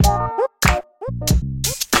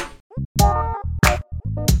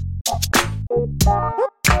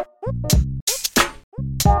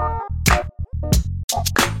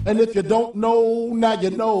And if you don't know, now you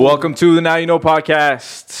know. Welcome to the Now You Know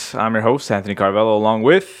podcast. I'm your host, Anthony Carvello, along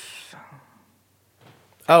with...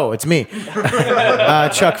 Oh, it's me.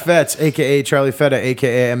 Chuck Fetz, a.k.a. Charlie Fetta,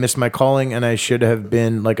 a.k.a. I missed my calling, and I should have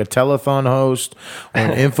been like a telethon host or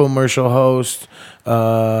an infomercial host. They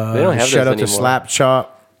don't have shout those out to anymore. Slap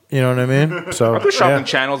Chop. You know what I mean? So The shopping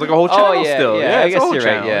channel's like a whole channel still. I it's a guess whole you're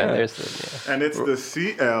channel, right. Yeah, there's the, And it's the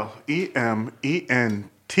CLEMENT.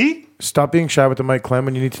 Stop being shy with the mic, Clem.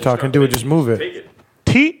 When you need to talk into it, just move it.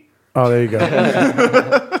 T. Oh, there you go.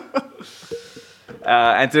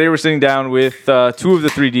 And today we're sitting down with two of the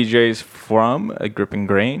three DJs from Grip and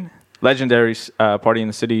Grain. Legendary party in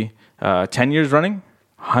the city. 10 years running.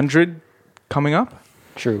 100 coming up.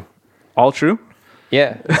 True. All true.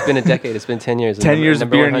 Yeah, it's been a decade. It's been 10 years. 10 years of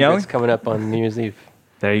beer and yelling? It's coming up on New Year's Eve.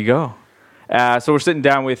 There you go. So we're sitting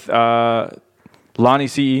down with Lonnie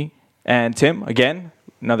CE and Tim again.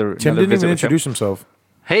 Another Tim another didn't visit even with Tim. introduce himself.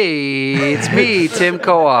 Hey, it's me, Tim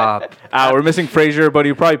Co-op. We're missing Frazier, but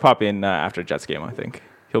he'll probably pop in after Jets game. I think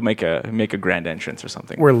he'll make a grand entrance or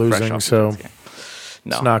something. We're fresh losing, off the so Jets game.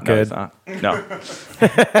 No, it's not good. It's not. No.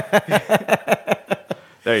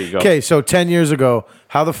 There you go. Okay, so 10 years ago,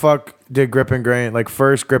 how the fuck did Grip and Grain, like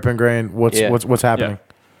first Grip and Grain, what's happening?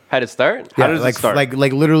 How'd it start? How does like, it start? Like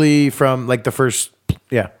literally from like the first,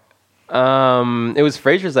 yeah. It was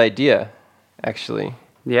Fraser's idea, actually.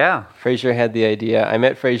 Yeah. Fraser had the idea. I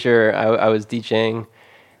met Fraser. I was DJing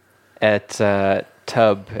at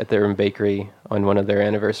Tub at their own bakery on one of their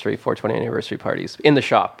 420 anniversary parties in the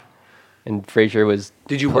shop. And Fraser was...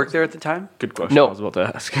 Did you work there at the time? Good question. No. I was about to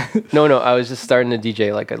ask. No, I was just starting to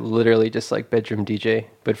DJ, like literally just like bedroom DJ.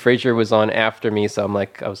 But Fraser was on after me, so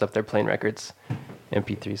I was up there playing records,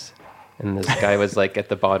 MP3s. And this guy was like at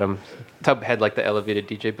the bottom. Tub had like the elevated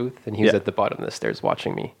DJ booth, and he was at the bottom of the stairs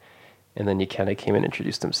watching me. And then he kind of came and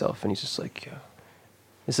introduced himself, and he's just like, yeah.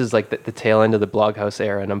 This is like the tail end of the Bloghouse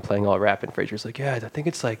era, and I'm playing all rap, and Fraser's like, yeah, I think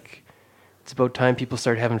it's about time people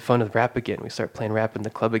start having fun with rap again. We start playing rap in the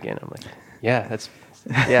club again. I'm like, yeah, that's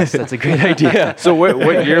a great idea. So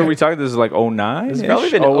what year are we talking? This is like 09? It's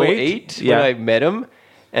probably been 08 when Yeah. I met him,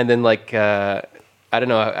 and then like I don't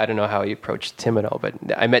know how he approached Tim at all, but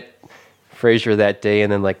I met Fraser that day,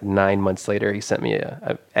 and then like 9 months later, he sent me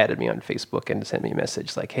added me on Facebook and sent me a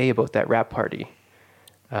message like, "Hey, about that rap party,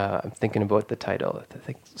 I'm thinking about the title. I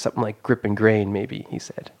think something like Grip and Grain, maybe." He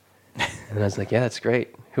said, and I was like, "Yeah, that's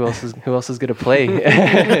great. Who else is gonna play?"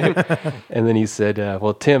 And then he said,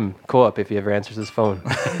 "Well, Tim Co-op, if he ever answers his phone."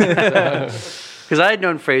 Because I had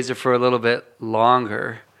known Fraser for a little bit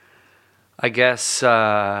longer. I guess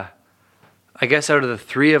out of the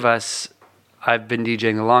three of us, I've been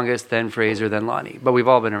DJing the longest, then Fraser, then Lonnie. But we've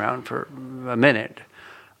all been around for a minute.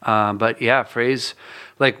 But yeah, Fraser,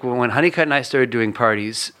 like when Honeycutt and I started doing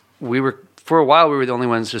parties, for a while we were the only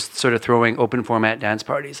ones just sort of throwing open format dance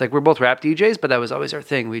parties. Like we're both rap DJs, but that was always our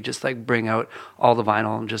thing. We just like bring out all the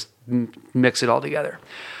vinyl and just mix it all together.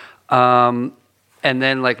 And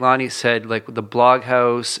then like Lonnie said, like the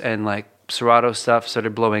Bloghouse and like Serato stuff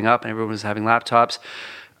started blowing up and everyone was having laptops.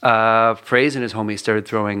 Fraser and his homies started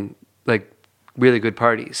throwing like really good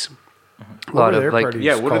parties. A lot of like parties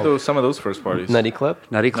Yeah, what are called? some of those first parties? Nutty Club.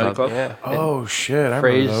 Nutty Club. Club? Yeah. Oh shit, I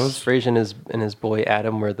remember those. Fraser and his boy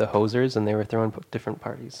Adam were the hosers, and they were throwing different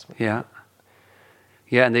parties. Yeah.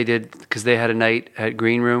 Yeah, and they did, because they had a night at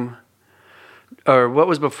Green Room. Or what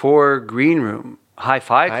was before Green Room?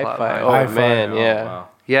 Hi-Fi Club. Hi-Fi. Oh, Hi-Fi. man, yeah. Wow.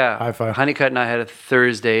 Yeah. Hi-Fi. Honeycutt and I had a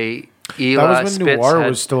Thursday. Eli That was when Spitz Noir had,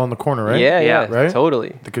 was still on the corner, right? Yeah, Right?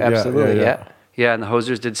 totally. Absolutely, yeah. Yeah, and the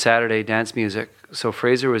Hosers did Saturday dance music. So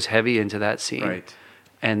Fraser was heavy into that scene. Right.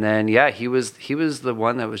 And then, yeah, he was the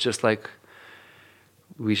one that was just like,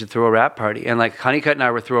 we should throw a rap party. And like Honeycutt and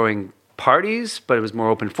I were throwing parties, but it was more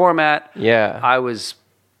open format. Yeah. I was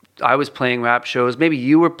playing rap shows. Maybe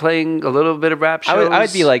you were playing a little bit of rap shows. I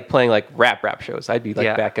would be like playing like rap shows. I'd be like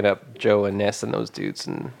Yeah. backing up Joe and Ness and those dudes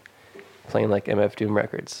and playing like MF Doom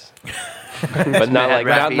records. But not like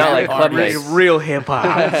club nights. Real hip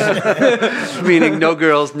hop. Meaning no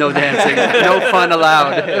girls, no dancing, no fun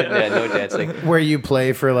allowed. Yeah, no dancing. Where you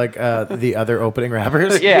play for like the other opening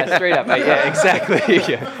rappers. Yeah, straight up. Yeah, exactly.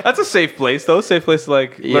 Yeah. That's a safe place, though. Safe place to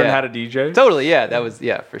like learn Yeah. how to DJ. Totally, yeah, that was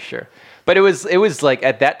for sure. But it was like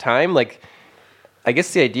at that time, like I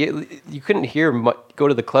guess the idea you couldn't go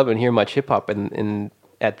to the club and hear much hip hop in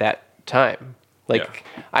at that time. Like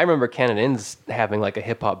I remember Canon Inns having like a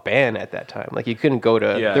hip hop ban at that time. Like you couldn't go to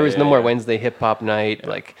there was no more Wednesday hip hop night.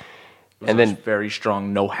 Like and then very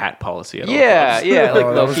strong no hat policy at all. like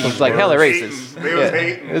Oh, that low was key, the like hella worst. racist. They was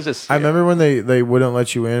hating. It was just I remember when they wouldn't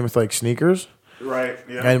let you in with like sneakers. Right.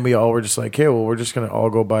 Yeah. And we all were just like, hey, well, we're just going to all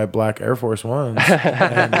go buy black Air Force Ones.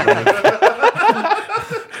 And like,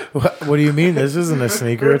 what do you mean? This isn't a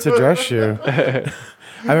sneaker. It's a dress shoe. I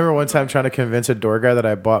remember one time trying to convince a door guy that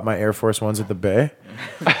I bought my Air Force Ones at the Bay.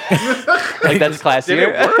 Like that's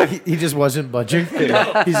classier. He just wasn't budging. He's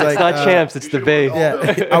like, It's not champs. It's the Bay.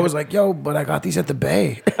 Yeah. I was like, yo, but I got these at the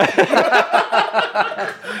Bay.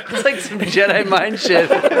 It's like some Jedi mind shit.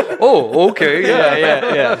 Oh, okay,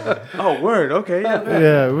 Yeah. Oh, word. Okay. Yeah.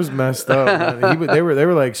 Yeah, it was messed up. Man. They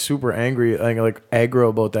were like super angry, like aggro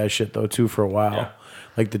about that shit though too for a while. Yeah.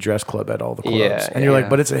 Like the dress club at all the clubs, Yeah, and you're yeah. like,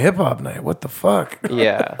 but it's a hip hop night. What the fuck?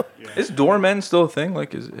 Yeah. Is doormen still a thing?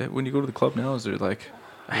 Like, is when you go to the club now, is there like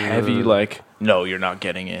a heavy like, no, you're not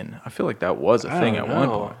getting in? I feel like that was a thing at one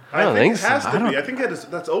point. I don't think it has so. to be. I think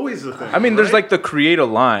that's always the thing. I mean, there's right? like the create a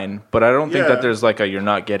line, but I don't think Yeah. that there's like a you're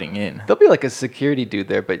not getting in. There'll be like a security dude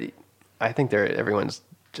there, but I think everyone's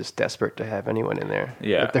just desperate to have anyone in there.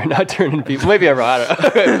 Yeah. But they're not turning people. Maybe I'm wrong.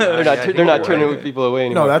 They're not turning people away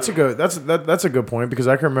anymore. No, that's a good point because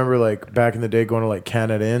I can remember like back in the day going to like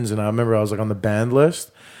Canada-Inns, and I remember I was like on the band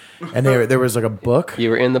list, and there was like a book. You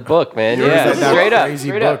were in the book, man. was Yeah, in that straight up. crazy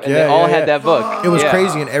Straight up. book. And Yeah, they all yeah, had yeah. that book. It was Yeah.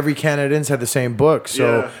 crazy, and every Canada-Inns had the same book.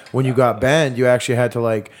 So Yeah. when you got banned, you actually had to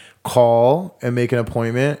like call and make an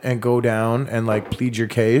appointment and go down and like plead your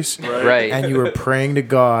case. Right. And you were praying to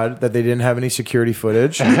God that they didn't have any security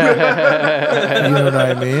footage. You know what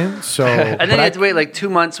I mean? So, And then you had to wait like 2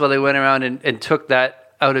 months while they went around and took that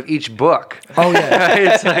out of each book. oh yeah,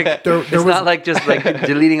 It's like There it's was- not like just like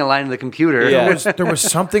deleting a line in the computer. Yeah. there was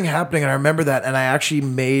something happening, and I remember that, and I actually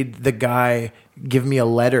made the guy give me a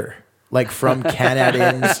letter, like from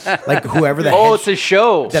Canada-Inns, like whoever the Oh, head it's a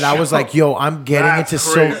show. that I was like, yo, I'm getting That's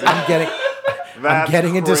into crazy. I'm That's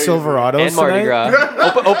getting into crazy. Silverados and Mardi tonight.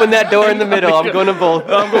 Gras. Open that door in the middle. I'm going to both.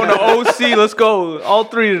 I'm going to OC. Let's go. All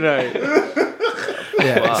three tonight.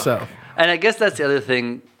 Yeah, so And I guess that's the other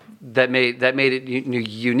thing that made it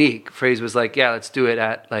unique. Phrase was like, yeah, let's do it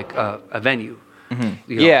at like a venue. You know?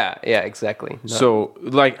 Yeah, exactly. No. So,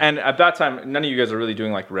 like, and at that time, none of you guys are really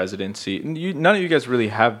doing like residency. None of you guys really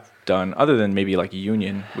have done, other than maybe like a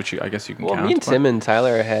union, which I guess you can Well, count. me and but- Tim and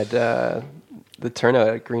Tyler had the turnout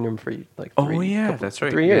at Green Room for like Oh, yeah, that's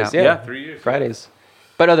right. 3 years. Yeah. Yeah, Yeah, 3 years. Fridays.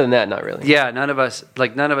 But other than that, not really. Yeah, none of us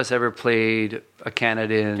ever played a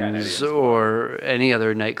Canadians Canadians. or any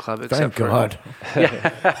other nightclub except thank God.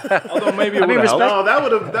 Although maybe it I mean, would help. No, that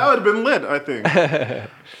would have been lit. I think.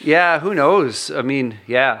 Yeah, who knows? I mean,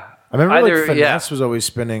 yeah. I remember Either- like Finesse was always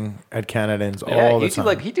spinning at Canada-Inns Yeah, all the he'd do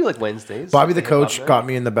time. he'd do like Wednesdays. Bobby the Hip-hop coach night. got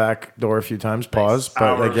me in the back door a few times. Pause, but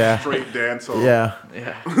Hour like yeah, straight dance. Off. yeah.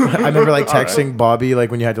 I remember like texting Bobby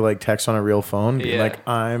like when you had to like text on a real phone, being Yeah. like,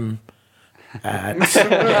 I'm at.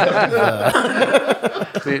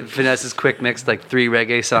 Vanessa's quick mixed like 3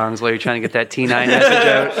 reggae songs while you're trying to get that T9 message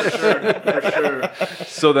out. For sure.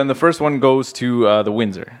 So then the first one goes to the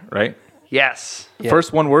Windsor, right? Yes. Yeah.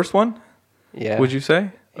 First one, worst one, Yeah. would you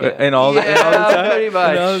say? Yeah. And all the Yeah, pretty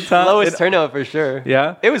much. all the time? Lowest turnout for sure.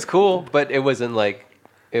 Yeah. It was cool, but it wasn't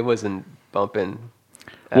bumping.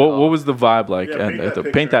 at What all. was the vibe like? Yeah, and paint that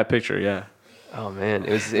paint picture. that picture, yeah. Oh man,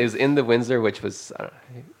 it was in the Windsor, which was. I don't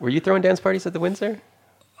know, were you throwing dance parties at the Windsor?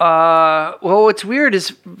 Well, what's weird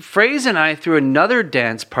is Phrase and I threw another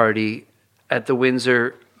dance party at the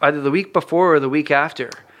Windsor either the week before or the week after.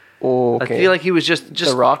 Oh, I feel like he was just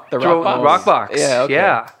the rock throw- box? rock box. Yeah, okay.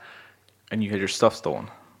 Yeah. And you had your stuff stolen.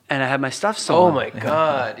 And I had my stuff Oh stolen. my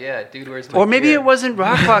god, yeah, dude, where's my Or maybe gear? it wasn't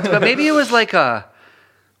Rockbox, but maybe it was like a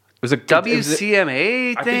It was a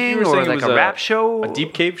WCMA I think you thing were or saying it like was a rap show. a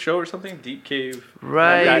Deep Cave show or something. Deep Cave,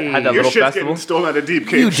 Right. Had that Your little shit's festival. getting stolen at a deep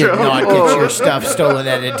cave You show. did not get your stuff stolen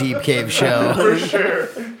at a Deep Cave show. For sure.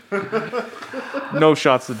 No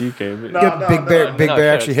shots to Deep Cave. Yeah, Big Bear, Big No, Bear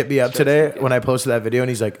sure, actually hit me up today when I posted that video, and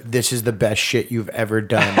he's like, "This is the best shit you've ever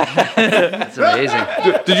done." It's amazing.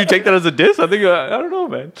 Did you take that as a diss? I think I don't know,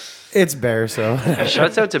 man. It's Bear, so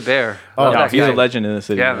Shouts out to Bear. Oh, Love No, that he's guy. a legend in the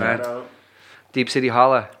city. Yeah, man. Deep City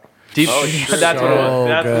Holla. Deep. sure. That's what it was. So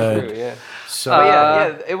That's what it was. good. True, yeah. So But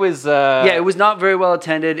yeah, it was. Yeah, it was not very well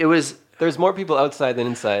attended. It was. There's more people outside than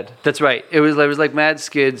inside. That's right. It was like mad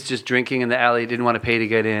skids just drinking in the alley. Didn't want to pay to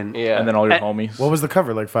get in. Yeah, And then all your And- homies. what was the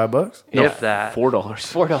cover? Like $5? If that. $4.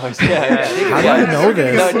 $4. Yeah, How do you know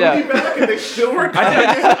this? No doubt. Back and they still were.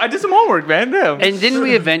 I did some homework, man. Damn. And didn't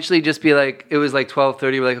we eventually just be like, it was like 12:30.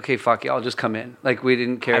 We're like, okay, fuck it, I'll just come in. Like we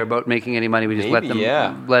didn't care about making any money. We just Maybe,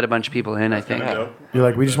 yeah. let a bunch of people in. I think. You're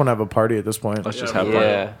like, we just want to have a party at this point. Let's just have fun.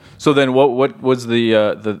 Yeah. So then, what was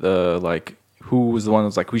the like? Who was the one that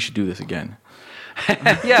was like, we should do this again?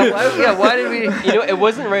 Yeah. Why did we? You know, it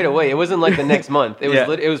wasn't right away. It wasn't like the next month. It was Yeah.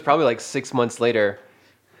 it was probably like 6 months later.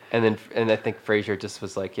 and I think Fraser just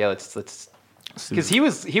was like, yeah, let's because he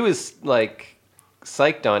was like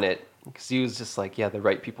psyched on it because he was just like, yeah, the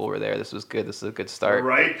right people were there. This was good. This is a good The start.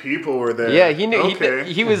 right people were there. Yeah, he knew.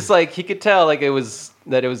 Okay. He was like, he could tell like it was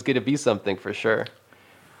going to be something for sure.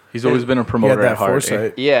 He's always been a He had promoter that at heart.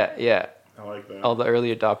 foresight. Yeah. I like that. All the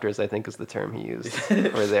early adopters, I think, is the term he used.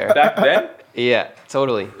 Were there. Back then? Yeah,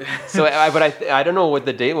 totally. So, I don't know what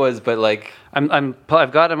the date was, but like,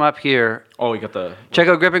 I've got him up here. Oh, you got the. Check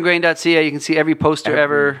out gripandgrain.ca. You can see every poster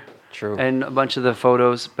ever. True. And a bunch of the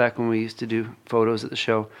photos back when we used to do photos at the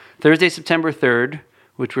show. Thursday, September 3rd,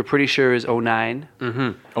 which we're pretty sure is 09,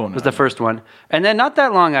 Oh, no. was the first one. And then not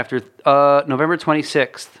that long after, November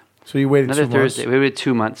 26th, So you waited another 2 months. Thursday. We waited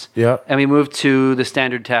 2 months. Yeah. And we moved to the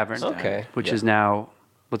Standard Tavern. Okay. Which Yeah. is now,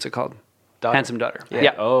 what's it called? Daughter. Handsome Daughter.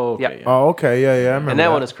 Yeah. Oh, okay. Yeah. Yeah. Oh, okay. Yeah, I remember and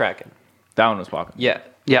that one was cracking. That one was popping. Yeah.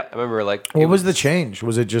 Yeah. I remember like. What it was the change?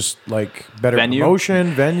 Was it just like better Venue?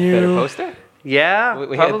 promotion, venue? better poster? Yeah.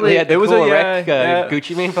 We probably. had the There was cool a- yeah, Rec yeah.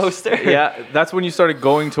 Gucci Mane poster. Yeah, that's when you started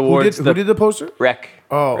going Who towards did, who did the poster? Rec.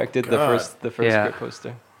 Oh, Rec did God. the first Yeah. grip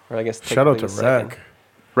poster. Or I guess Shout out to technically the second. Rec.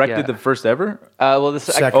 Rec Yeah. did the first ever. Well,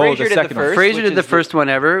 Second. Oh, Fraser the did second the one. first. Fraser which did the is first one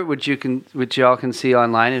ever, which y'all can see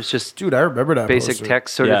online. It's just Dude, I remember that basic poster.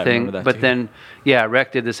 text sort Yeah, I of thing. remember that But too. then, yeah,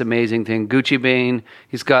 Rec did this amazing thing. Gucci Mane,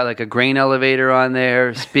 he's got like a grain elevator on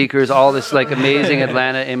there, speakers, all this like amazing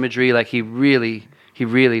Atlanta imagery. Like he really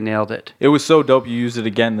nailed it. It was so dope. You used it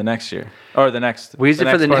again the next year, or the next. We used it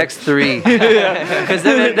for the part. next 3 because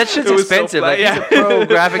that shit's It was so expensive. flat, Like he's a pro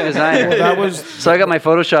graphic designer. That was So I got my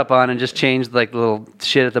Photoshop on and just changed like the little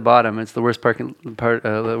shit at the bottom. It's the worst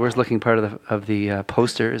the worst looking part of the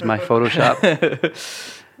poster is my Photoshop.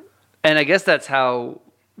 And I guess that's how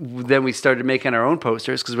then we started making our own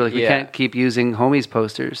posters because we're like we Yeah. can't keep using homies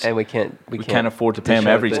posters. and we can't can't afford to pay him dish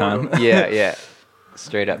out every the- time. Yeah.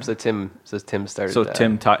 Straight up. So Tim started. So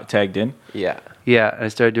Tim tagged in. Yeah. Yeah, I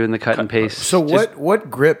started doing the cut and paste. so. What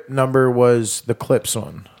grip number was the Clips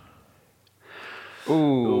one?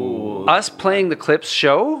 Us playing the Clips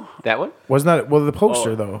show. That one. Wasn't that the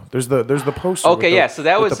poster though? There's the poster. Okay, with yeah, so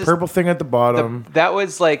that with was the just purple thing at the bottom. That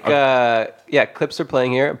was like Clips are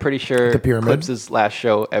playing here. I'm pretty sure The Pyramid? Clips' last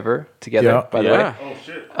show ever together. Yeah. By the Yeah. way. Oh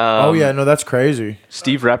shit. Oh yeah, no, that's crazy.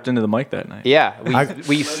 Steve rapped into the mic that night. Yeah, I-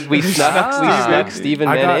 we snuck Steve and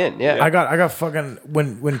I Ben got, in. Yeah. I got fucking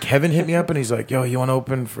when Kevin hit me up and he's like, "Yo, you want to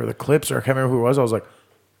open for the Clips?" Or I can't remember who it was. I was like,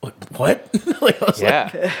 "What?" Like, Yeah.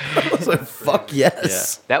 I was like, "Fuck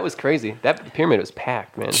yes." That was crazy. That pyramid was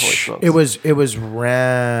packed, man. Holy smokes. It was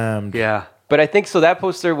rammed. Yeah. But I think so. That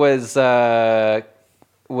poster was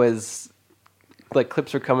like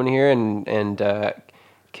Clips were coming here, and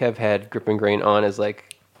Kev had Grip and Grain on as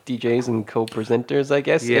like DJs and co-presenters, I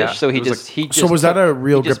guess. Yeah. So he It was just So was that a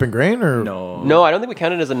real he just- Grip and Grain or No. No, I don't think we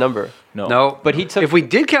counted as a number. No, But he took. If we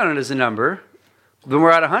did count it as a number, then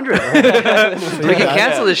we're at 100. We can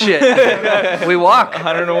cancel this shit. We walk.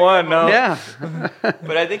 101. No. Yeah.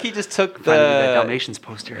 But I think he just took Finally, that the. Dalmatians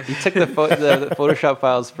poster. He took the Photoshop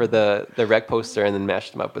files for the rec poster and then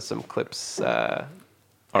mashed them up with some Clips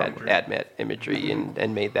AdMet imagery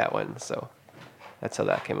and made that one. So that's how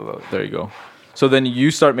that came about. There you go. So then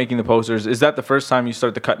you start making the posters. Is that the first time you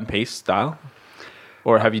start the cut and paste style,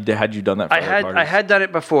 or had you done that? For I other parties? had done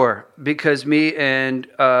it before because me and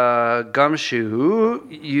Gumshoe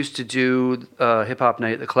used to do a hip hop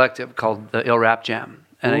night at the Collective called the Ill Rap Jam,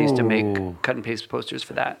 and I used to make cut and paste posters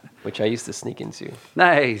for that. Which I used to sneak into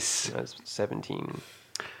Nice. when I was 17.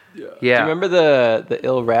 Yeah. Do you remember the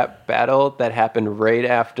ill rap battle that happened right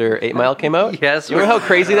after 8 Mile came out? Yes. You remember how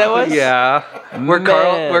crazy that was? Yeah. Where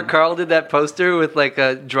Man. Carl did that poster with like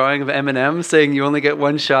a drawing of Eminem saying you only get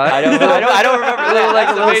one shot. I don't remember that. Like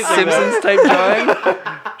a little That's amazing, Simpsons type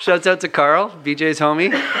drawing. Shouts out to Carl, BJ's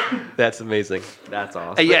homie. That's amazing. That's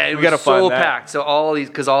awesome. Yeah, it We gotta was so find that. packed. So all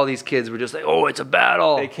these kids were just like, "Oh, it's a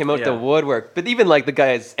battle." They came out Yeah. the woodwork. But even like the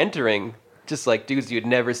guys entering, just like dudes you'd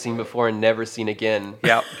never seen before and never seen again.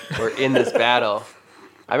 Yeah. Were in this battle.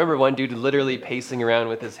 I remember one dude literally pacing around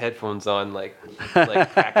with his headphones on, like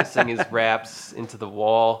practicing his raps into the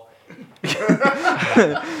wall.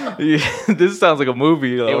 This sounds like a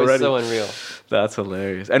movie It was already. so unreal. That's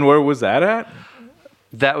hilarious. And where was that at?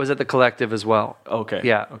 That was at the Collective as well. Okay.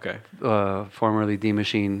 Yeah. Okay. Formerly D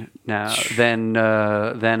Machine. Now then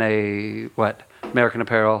a what? American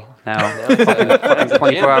Apparel now. Fucking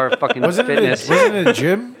 24-hour fucking Wasn't fitness. it a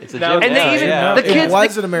gym? It's a Now- gym. And they even- yeah. the kids- It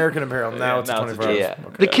was an American Apparel. Now it's now it's a 24 hours. gym. Yeah.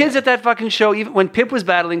 Okay. The kids at that fucking show, even when Pip was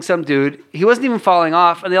battling some dude, he wasn't even falling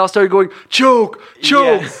off, and they all started going, choke,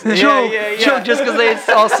 choke, Yes. choke, Yeah. choke, just because they had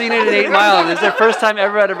all seen it in 8 Mile. And it's their first time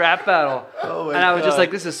ever at a rap battle. And I was just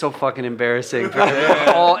like, this is so fucking embarrassing for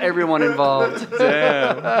everyone involved.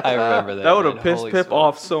 Damn. I remember that. That would have man. pissed Holy Pip smoke.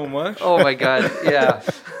 off so much. Oh my God, yeah.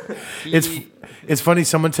 It's funny.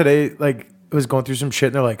 Someone today was going through some shit,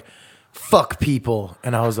 and they're like, "Fuck people,"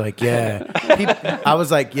 and I was like, "Yeah." I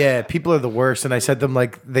was like, "Yeah, people are the worst." And I sent them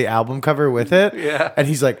like the album cover with it. Yeah. And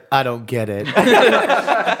he's like, "I don't get it."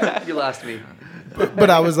 You lost me. but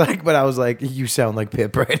I was like, "You sound like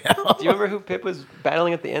Pip right now." Do you remember who Pip was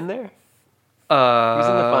battling at the end there? He was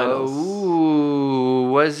in the finals. Ooh,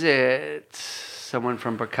 was it someone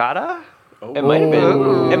from Bracata? It might have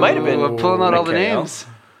been. It might have We're been. pulling out all the Mikhail. names.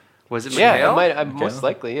 Was it Yeah, Mikhail? it might. Most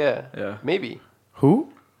likely, yeah. Yeah. Maybe. Who?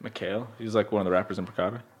 Mikhail. He's like one of the rappers in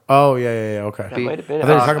Bracata. Oh yeah. Okay. That might have been. I thought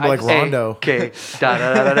you were talking about like just- Rondo. Okay. Da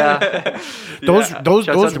da da da da. Those Shouts out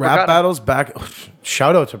those to rap Bracata. battles back.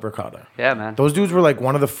 Shout out to Bracata. Yeah, man. Those dudes were like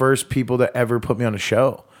one of the first people to ever put me on a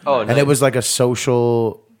show. Oh, and nice. it was like a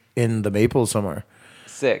social in the Maples somewhere.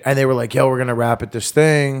 Sick. And they were like, "Yo, we're gonna rap at this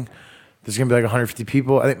thing. There's gonna be like 150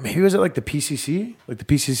 people. I think maybe it was at like the PCC, like the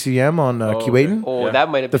PCCM on Keewatin. Oh, Yeah. that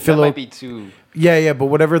might have. The That Philo- might be too. Yeah, but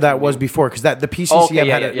whatever that was before, because the PCCM Okay, yeah,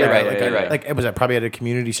 had yeah, it, you're right, like, you're right. like it was probably at a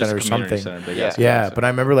community center or Community something. center, big Yeah. ass Yeah, community but I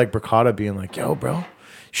remember like Bracata being like, "Yo, bro, you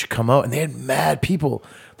should come out," and they had mad people.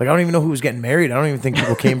 Like I don't even know who was getting married. I don't even think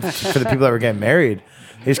people came for the people that were getting married.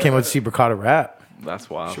 They just came out to see Bracata rap. center. That's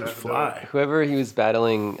wild. Fly. Whoever he was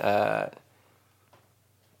battling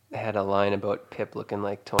had a line about Pip looking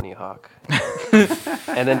like Tony Hawk,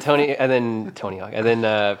 and then Tony Hawk, and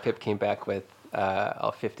then Pip came back with.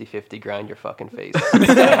 I'll 50-50 grind your fucking face. It was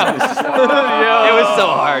so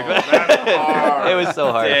hard. It was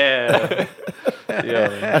so hard. Yeah. Yeah.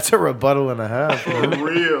 That's a rebuttal and a half. For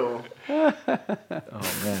real. Oh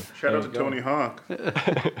man. Shout out to Tony Hawk.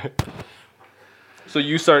 So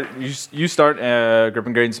you start Grip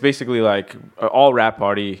and Grade. It's basically like all rap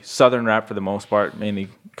party, southern rap for the most part, mainly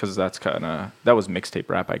because that was mixtape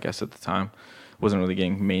rap, I guess, at the time. Wasn't really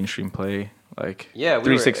getting mainstream play. Like Yeah, we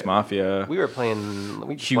 3-6 were- Mafia. We were playing.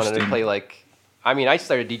 We just wanted to Houston. play like. I mean, I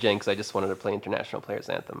started DJing because I just wanted to play International Players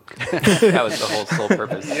Anthem. That was the whole sole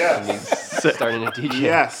purpose of me starting to DJ.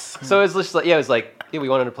 Yes. So it was just like, we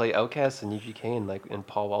wanted to play Outkast and UGK and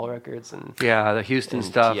Paul Wall records and Yeah, the Houston And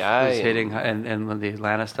stuff TI was and- hitting, and the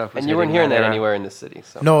Atlanta stuff was you weren't hitting hearing that era. anywhere in the city.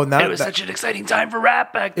 So No, not It was that, such an exciting time for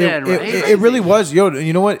rap back it, then, it, right? it really was. Yo,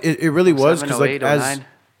 you know what? It really was 07, because like 08, as 09.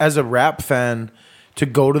 as a rap fan, to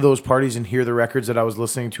go to those parties and hear the records that I was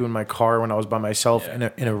listening to in my car when I was by myself in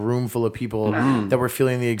a room full of people that were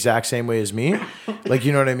feeling the exact same way as me, like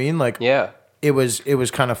you know what I mean? Like yeah, it was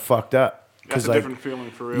kind of fucked up That's a like different feeling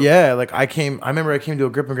for real. yeah, like I remember I came to a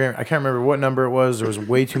Grip and Grade. I can't remember what number it was. There was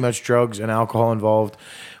way too much drugs and alcohol involved,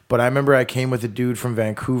 but I remember I came with a dude from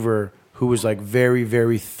Vancouver who was like very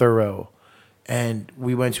very thorough, and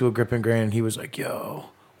we went to a Grip and Grade and he was like, "Yo,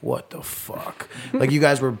 what the fuck?" Like you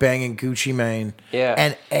guys were banging Gucci Mane, Yeah.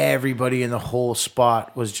 and everybody in the whole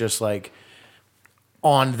spot was just like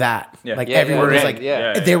on that. Yeah. Like Yeah, everyone yeah, was yeah, like,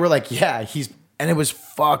 yeah. they were like, yeah, and it was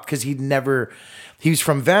fucked because he was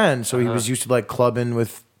from Van, so he was used to like clubbing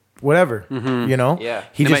with whatever, you know. Yeah.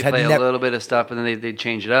 he They just might had play never. a little bit of stuff, and then they'd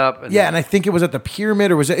change it up. And Yeah, and I think it was at the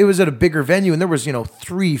Pyramid, or it was at a bigger venue, and there was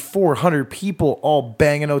 300-400 people all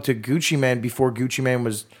banging out to Gucci Mane before Gucci Mane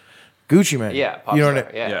was Gucci Mane. Yeah, pop you know star,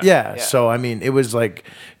 what yeah. yeah. Yeah. So I mean, it was like,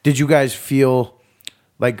 did you guys feel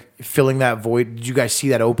like filling that void? Did you guys see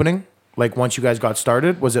that opening? Like once you guys got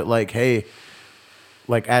started, was it like, hey,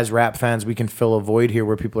 like as rap fans, we can fill a void here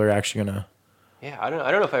where people are actually gonna. yeah. I don't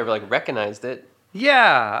know if I ever like recognized it.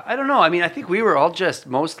 yeah, I don't know. I mean, I think we were all just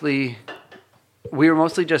mostly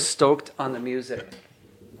just stoked on the music.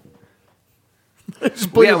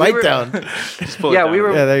 Just put Yeah, your we mic were- down. Yeah, we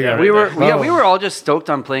were. Yeah, there you go. We were. Right there. Yeah, we were all just stoked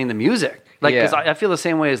on playing the music. Like, because Yeah. I feel the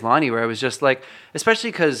same way as Lonnie, where I was just like,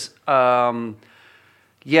 especially because,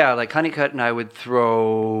 yeah, like Honeycutt and I would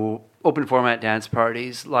throw open format dance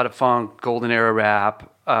parties, a lot of funk, golden era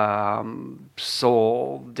rap,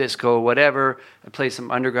 soul, disco, whatever. I'd play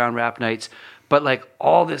some underground rap nights. But like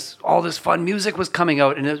all this fun music was coming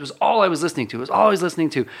out, and it was all I was listening to. It was all I was listening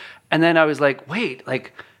to. And then I was like, wait,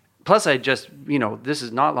 like, plus I just, this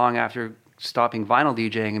is not long after stopping vinyl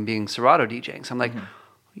DJing and being Serato DJing. So I'm like,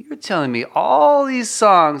 you're telling me all these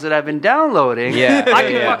songs that I've been downloading, I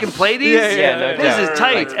can fucking play these? no This doubt. is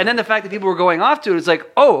tight. And then the fact that people were going off to it, it's like,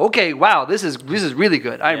 oh, okay, wow, this is really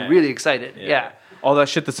good. I'm really excited. Yeah. All that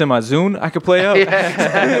shit that's in my Zune, I could play out.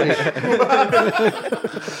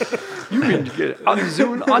 You can get it on the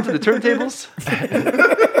Zune, onto the turntables.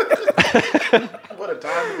 What a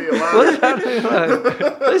time to be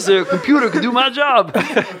alive. This computer can do my job.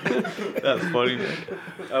 That's funny, man.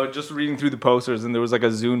 I was just reading through the posters, and there was like a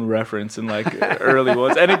Zune reference in like early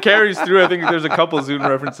ones, and it carries through. I think there's a couple Zune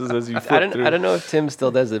references as you flip through. I don't know if Tim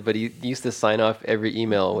still does it, but he used to sign off every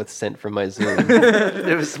email with "sent from my Zoom."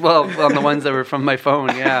 It was, well, on the ones that were from my phone,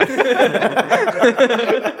 yeah.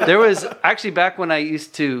 There was actually back when I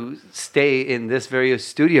used to stay in this very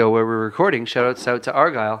studio where we're recording, shout outs out to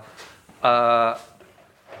Argyle.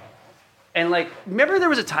 And like, remember there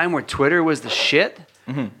was a time where Twitter was the shit?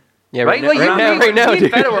 Yeah, Right? right, Well, right now, me and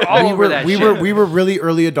dude. Feta were all over that we shit. were really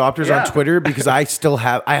early adopters Yeah. on Twitter because I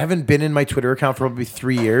haven't been in my Twitter account for probably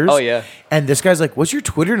 3 years. Oh, yeah. And this guy's like, "What's your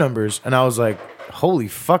Twitter numbers?" And I was like, "Holy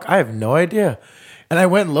fuck, I have no idea." And I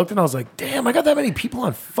went and looked, and I was like, "Damn, I got that many people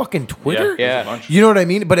on fucking Twitter." Yeah. You know what I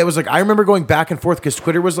mean? But it was like I remember going back and forth because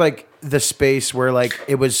Twitter was like the space where like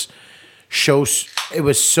it was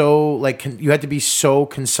so like you had to be so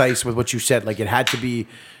concise with what you said. Like it had to be.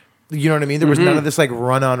 You know what I mean? There was none of this like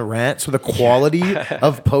run-on rant. So the quality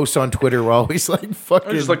of posts on Twitter were always like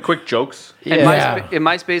fucking. Just like quick jokes. And Yeah.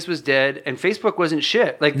 MySpace was dead, and Facebook wasn't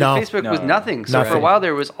shit. Like, No. Facebook was No. nothing. So for a Nothing. while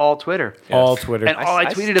there was all Twitter. all Twitter. And all I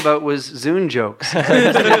tweeted about was Zune jokes.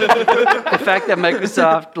 The fact that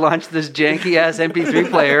Microsoft launched this janky ass MP3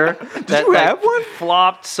 player that you have one?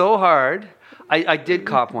 flopped so hard. I did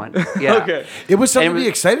cop one. Yeah. Okay. It was something And it to be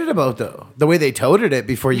was- excited about, though. The way they toted it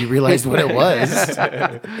before you realized what it was.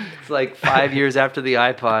 It's like 5 years after the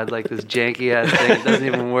iPod, like this janky ass thing. It doesn't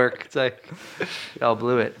even work. It's like, y'all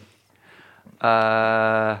blew it.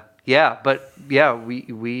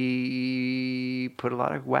 We put a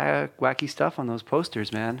lot of wacky stuff on those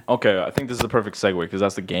posters, man. Okay, I think this is the perfect segue because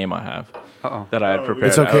that's the game I have Uh-oh. that I had prepared.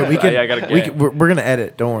 It's okay. We can. I got a we game. can we're gonna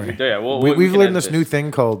edit. Don't worry. Yeah, well, we've we can learned edit this new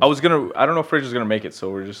thing called. I don't know if Fraser's gonna make it, so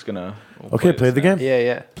we're just gonna. we'll Okay, play this the now. game.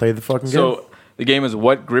 Yeah. Play the fucking game. So the game is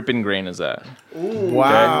what grip and grain is that?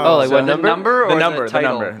 Wow. Oh, like So what the number? number or The number, the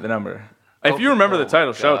title? the number. If you remember the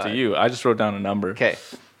title, shout out to you. I just wrote down a number. Okay.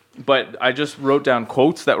 But I just wrote down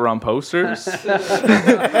quotes that were on posters,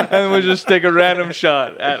 and we'll just take a random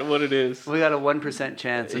shot at what it is. We got a 1%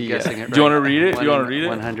 chance of Yeah. guessing it. Do you right. wanna read it? Do you wanna One in read it?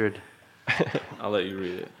 100. I'll let you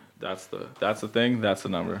read it. That's the thing. That's the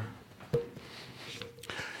number.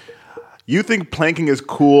 You think planking is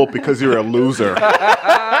cool because you're a loser.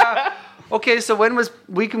 Okay, so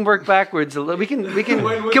we can work backwards a little. Can we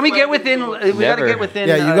get within? We got to Never. get within.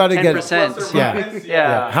 Yeah, you gotta get- 10%. Yeah.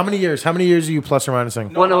 Yeah. How many years? How many years are you plus or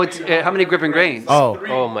minusing? Well, no, it's how many grip and grains?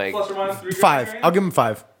 Oh my. Plus or minus 3 5. I'll give him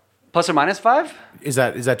 5. Plus or minus 5? Is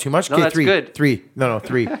that too much? No, Okay, that's 3. good. 3. No,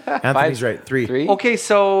 3. Anthony's right. 3. 3? Okay,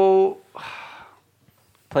 so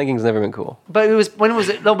Planking's never been cool. but it was when was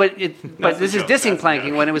it? No, but this is dissing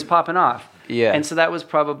planking when it was popping off. Yeah. And so that was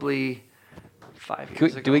probably 5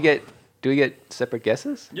 years ago. Do we get separate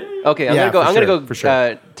guesses? Yeah. Okay, I'm Yeah, gonna for go sure, for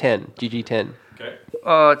sure. 10. GG 10. Okay.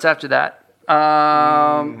 Oh, it's after that.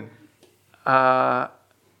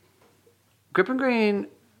 Grip and Grain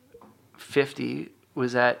 50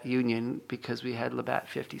 was at Union because we had Labatt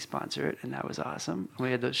 50 sponsor it, and that was awesome.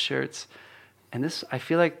 We had those shirts. And this, I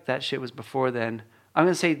feel like that shit was before then. I'm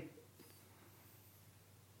going to say,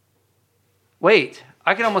 wait,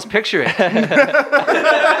 I can almost picture it.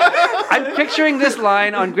 I'm picturing this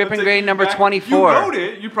line on Grip and Grain number 24. You wrote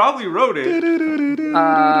it. You probably wrote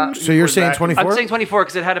it. So you're saying 24? I'm saying 24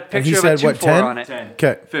 because it had a And he picture of a said, what, 2-4 10? on it. 10.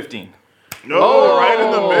 Okay. 15. No, right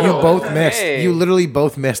in the You middle. both missed. Hey. You literally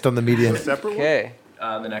both missed on the median. Separate one? Okay.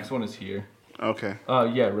 The next one is here. Okay.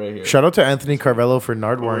 Yeah, right here. Shout out to Anthony Carvello for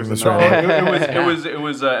Nardwaring this No, right now. it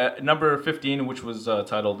was number 15, which was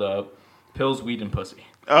titled "Pills, Weed, and Pussy."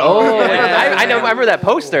 Oh, I know. I remember that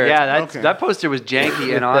poster. Yeah, Okay. that poster was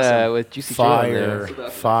janky and awesome. With Juicy J on there.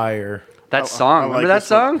 Fire. That song, I like remember that this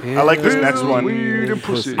one. song? I like this next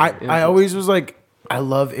one. I always was like, I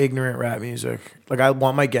love ignorant rap music. Like, I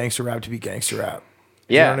want my gangster rap to be gangster rap.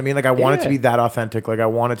 You know Yeah. what I mean? Like, I want it to Yeah. be that authentic. Like, I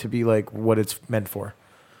want it to be like what it's meant for.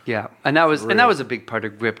 Yeah, and that was a big part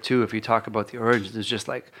of Grip too. If you talk about the origins, it's just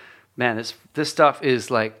like, man, this stuff is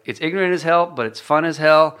like it's ignorant as hell, but it's fun as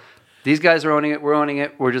hell. These guys are owning it. We're owning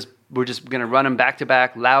it. We're just gonna run them back to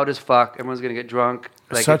back, loud as fuck. Everyone's gonna get drunk.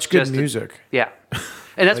 Like, Such it's good just music. Yeah,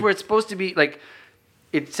 and that's where it's supposed to be. Like,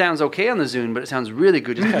 it sounds okay on the Zune, but it sounds really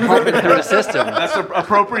good just pumping through the system. That's an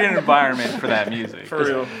appropriate environment for that music.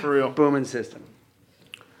 For real. Booming system.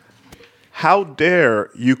 How dare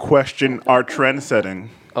you question our trend setting?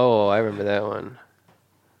 Oh, I remember that one.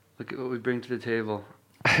 Look at what we bring to the table.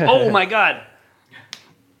 Oh my God.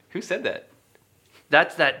 Who said that?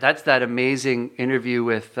 That's that amazing interview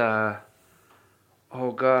with, oh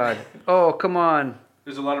God. Oh, come on.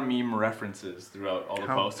 There's a lot of meme references throughout all the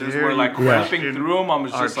How posters. dare We're like you ripping question through them. I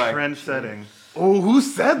was Our just like, trend setting. Oh, who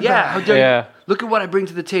said Yeah, how that? dare Yeah. you? Look at what I bring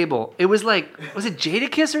to the table. It was like, was it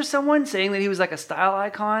Jadakiss or someone saying that he was like a style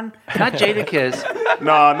icon? Not Jadakiss.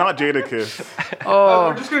 Nah, not Jadakiss. Oh,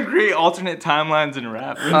 we're just gonna create alternate timelines in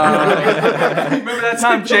rap. Remember that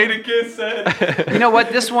time Jadakiss said? you know what?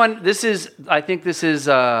 I think this is,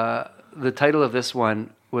 the title of this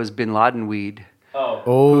one was Bin Laden weed. Oh.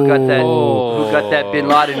 Oh, Who got that Bin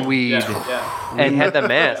Laden weed? Yeah. And had the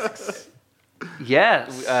masks.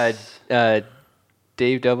 Yes.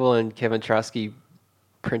 Dave Double and Kevin Trotsky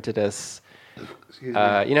printed us. You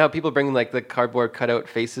know how people bring like the cardboard cutout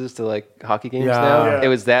faces to like hockey games Yeah. now? Yeah. It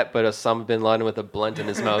was that, but Osama bin Laden with a blunt in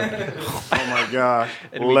his mouth. Oh my gosh.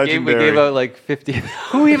 And we Legendary. gave out like 50.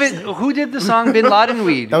 Who did the song Bin Laden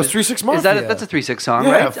weed? That was 3 6 Mafia. Is that that's a 3 6 song,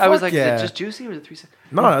 Yeah, right? I was fuck like, yeah. is it just Juicy or was it 3 6?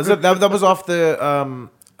 No, that was off the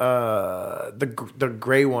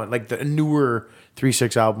gray one, like the newer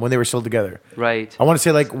 3-6 album when they were still together. Right. I want to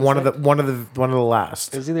say like one of the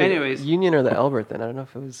last. It was either Anyways. Union or the Albert then. I don't know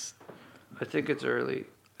if it was. I think it's early.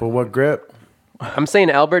 But what grip? I'm saying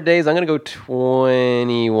Albert days. I'm going to go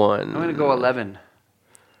 21. I'm gonna go 11.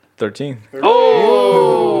 13.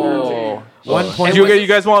 Oh. 1 point. You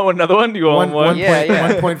guys want another one? Do you want one? Yeah, yeah.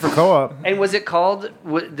 1 point for co-op. And was it called?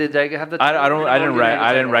 Did I have the? I didn't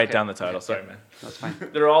write Okay. down the title. Sorry, man. That's fine.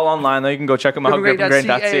 They're all online though. You can go check them out.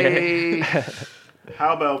 Gripandgrain.ca.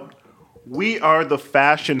 How about we are the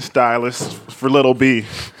fashion stylists for Little B?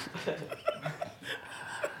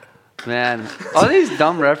 Man, all these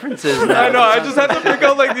dumb references. I know. I just had to pick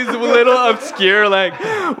out like these little obscure like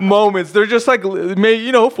moments. They're just like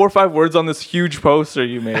maybe 4 or 5 words on this huge poster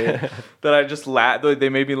you made that I just laughed. They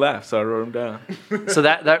made me laugh, so I wrote them down. So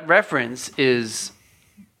that reference is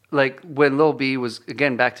like when Lil B was,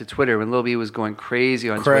 again, back to Twitter, when Lil B was going crazy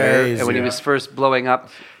on Twitter Crazy. and when he was first blowing up,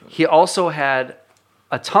 he also had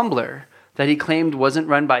a Tumblr that he claimed wasn't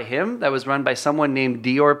run by him, that was run by someone named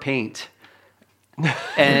Dior Paint.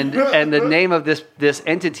 And the name of this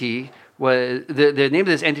entity was the name of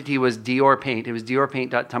this entity was Dior Paint. It was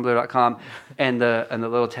diorpaint.tumblr.com, and the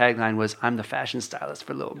little tagline was "I'm the fashion stylist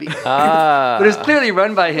for Lil B." But it was clearly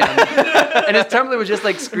run by him, and his Tumblr was just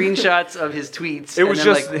like screenshots of his tweets. It was and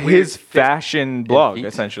then, just like, weird his fashion blog, feet.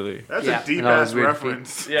 essentially. That's Yeah, a deep and all ass those weird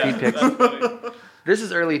reference. feet pics. This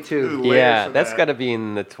is early too. Layers Yeah, of that's that. got to be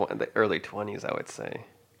in the early 20s, I would say.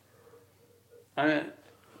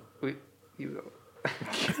 You go.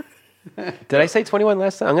 Did I say 21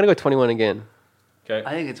 last time? I'm going to go 21 again. Okay.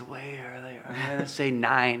 I think it's way earlier. I'm gonna say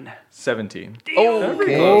 9. 17.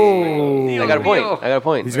 Okay. I got a point. I got a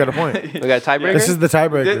point. He's got a point. We got a tiebreaker? This is the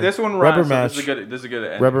tiebreaker. This one Rubber rhymes, so match. This is a good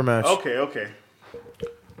end. Rubber match. Okay.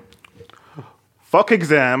 Fuck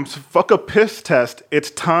exams. Fuck a piss test.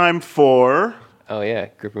 It's time for. Oh, yeah.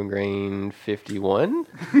 Grip and Grain 51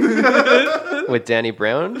 with Danny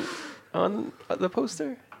Brown on the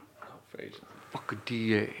poster. Fuck a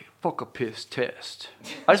DA. Fuck a piss test.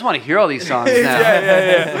 I just want to hear all these songs now.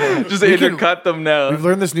 Yeah. Just intercut them now. We've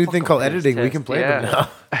learned this new thing called editing. We test, can play yeah. them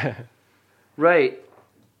now. Right.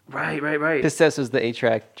 Piss Test was the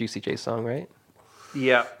 8-track Juicy J song, right?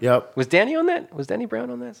 Yeah. Yep. Was Danny on that? Was Danny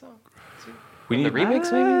Brown on that song? We The need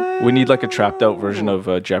remix, maybe? We need like a trapped out version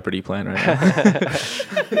of Jeopardy playing right now.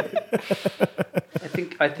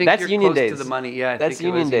 I think That's you're Union close Days. to the money. Yeah, I That's think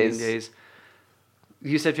it was Union Days.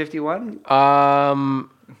 You said 51? I'm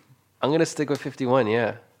going to stick with 51,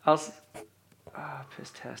 yeah. Piss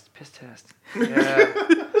test. Yeah.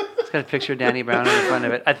 It's got a picture of Danny Brown on the front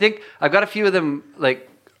of it. I think I've got a few of them like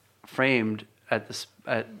framed at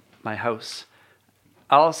my house.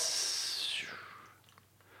 You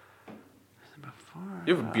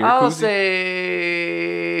have a beer I'll koozie?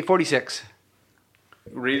 say 46.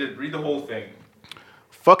 Read the whole thing.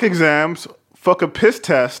 Fuck exams. Fuck a piss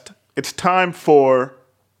test. It's time for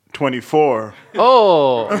 24.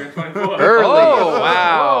 Oh, early. Oh,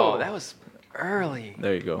 wow. That was early.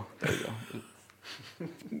 There you go.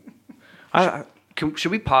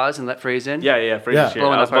 Should we pause and let Phrase in? Yeah. Fraser Yeah. shit.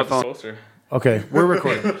 Blowing I was up our about to phone. poster. Okay, we're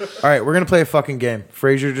recording. All right, we're gonna play a fucking game.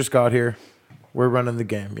 Fraser just got here. We're running the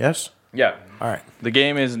game. Yes. Yeah. All right. The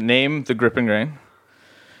game is name the grip and grain,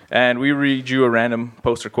 and we read you a random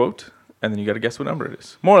poster quote, and then you got to guess what number it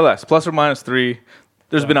is, more or less, plus or minus 3.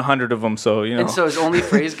 There's been 100 of them, so you know. And so is only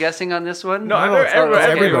Phrase guessing on this one? No, it's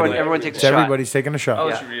everybody. Everyone takes It's a shot. everybody's taking a shot. I'll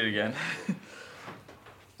Yeah. let you read it again.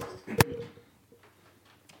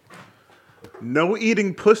 No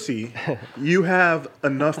eating pussy. You have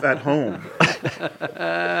enough at home.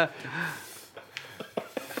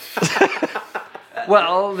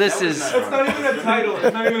 Well, this is It's not even a title.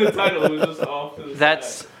 It's not even a title. It was just off to the that's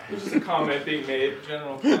side. It was just a comment being made.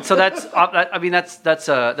 General. so that's I mean that's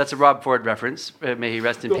a Rob Ford reference. May he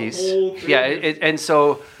rest in The peace. whole thing. Yeah, and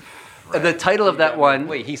so the title of that one.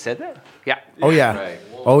 Wait, he said that? Yeah. Oh yeah. Right.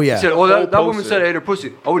 Oh He said, yeah. "Oh, that whole woman poster. said I ate her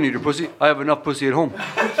pussy. I wouldn't eat her pussy. I have enough pussy at home."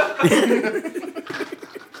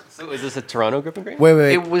 So is this a Toronto Grip and Grain?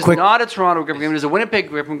 Wait. It was quick. not a Toronto Grip and Grain. It was a Winnipeg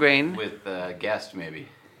Grip and Grain. With guest maybe.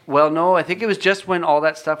 Well, no, I think it was just when all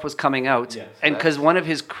that stuff was coming out. Yes. And because one of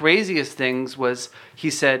his craziest things was he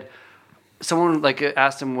said, someone like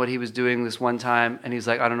asked him what he was doing this one time, and he's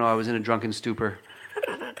like, I don't know, I was in a drunken stupor.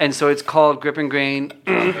 And so it's called Grip and Grain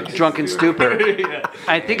Drunken Stupor.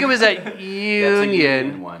 I think it was at That's a Union.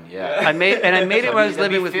 union one, yeah. I made it when I was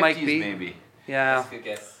That'd be living with Mike 50s B. Maybe Yeah. Good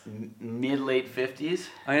guess. mid-late 50s.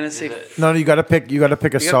 I'm gonna say No, you gotta pick. You gotta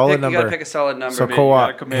pick a solid You number. gotta pick a solid number. So man.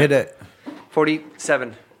 co-op, commit. hit it.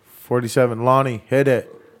 47. 47. Lonnie, hit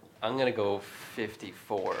it. I'm gonna go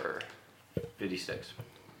 54. 56.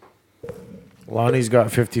 Lonnie's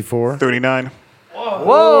got 54. 39.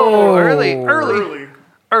 Whoa!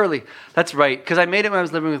 Early. That's right. Because I made it when I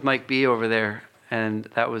was living with Mike B over there, and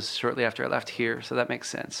that was shortly after I left here, so that makes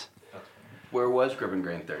sense. Where was Grip and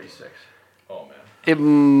Grain 36? Oh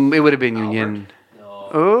man. It would have been Union. No.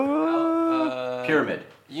 Oh Pyramid.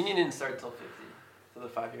 Union didn't start till 50. So the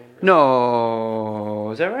 5-year anniversary.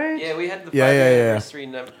 no! Is that right? Yeah, we had the 5-year Yeah, yeah, yeah.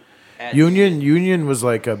 anniversary at Union was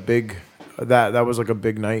like a big. That was like a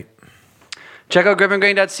big night. Check out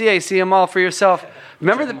gripandgrain.ca. See them all for yourself.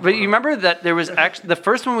 But you remember that there was actually the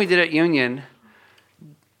first one we did at Union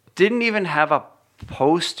didn't even have a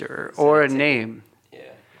poster or a name. Yeah.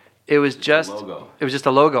 It was just logo. It was just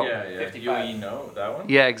a logo. Yeah, yeah. 55. You know that one?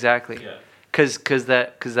 Yeah, exactly. Yeah. Because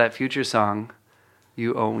that Future song,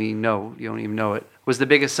 You Don't Even Know It, was the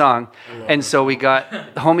biggest song. And so we got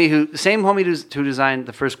the same homie who designed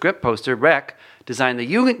the first Grip poster, Rec, designed the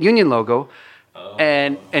Union logo.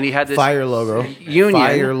 And he had this Fire logo. Union.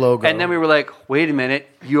 Fire logo. And then we were like, wait a minute,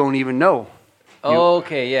 you don't even know.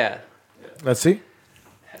 Okay, yeah. Let's see.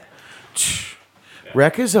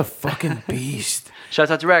 Rec is a fucking beast.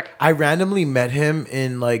 Shouts out to Rec. I randomly met him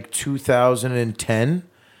in like 2010.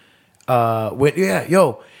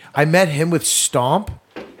 I met him with Stomp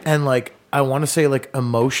and like I want to say like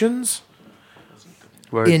Emotions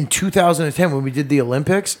Word. in 2010 when we did the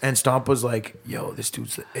Olympics, and Stomp was like, "Yo, this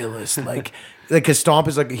dude's the illest." like, cause Stomp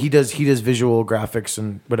is like he does visual graphics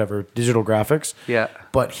and whatever digital graphics. Yeah.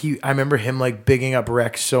 But I remember him like bigging up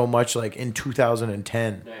Rex so much like in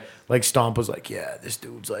 2010. Nice. Like Stomp was like, "Yeah, this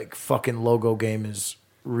dude's like fucking logo game is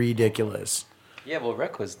ridiculous." Yeah, well,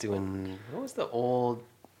 Rec was doing, what was the old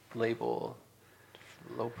label?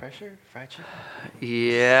 Low Pressure? Fried Chicken?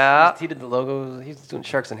 Yeah. He did the logos. He's doing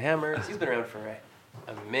Sharks and Hammers. He's been around for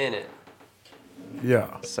a minute.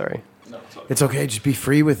 Yeah. Sorry. It's okay. Just be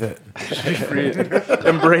free with it.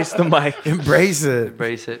 Embrace the mic. Embrace it.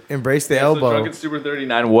 Embrace it. Embrace the So elbow. Drunken Super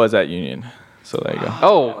 39 was at Union. So there you go.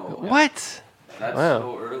 Oh, what? That's Wow.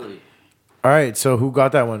 so early. All right. So who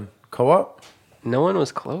got that one? Co-op? No one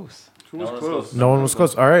was close. Who was close? No one was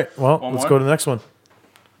close. All right. Well, One let's more? go to the next one.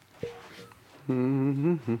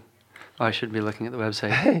 Oh, I should be looking at the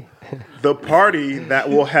website. The party that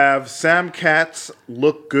will have Sam Katz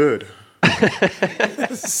look good.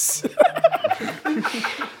 This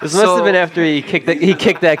must have been after he kicked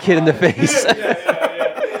that kid in the face.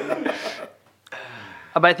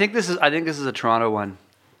 But I think this is a Toronto one.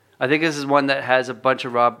 I think this is one that has a bunch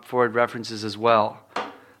of Rob Ford references as well.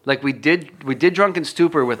 Like we did Drunken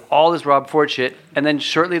Stupor with all this Rob Ford shit, and then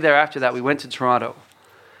shortly thereafter that we went to Toronto,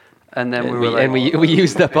 and then we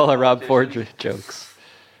used up all our Rob Ford jokes.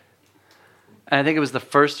 and I think it was the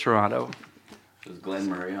first Toronto. Was Glenn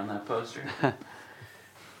Murray on that poster?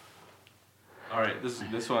 All right,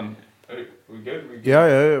 this one. Are we good? We good?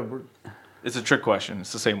 Yeah. We're- It's a trick question.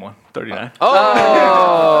 It's the same one. 39.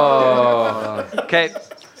 Oh, okay.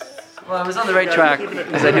 Well, I was on the right track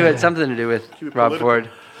because I knew it had something to do with Rob Ford.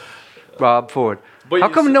 Rob Ford. But How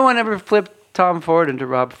you come said- no one ever flipped Tom Ford into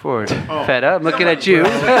Rob Ford? Feta, I'm looking at you.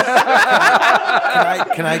 Can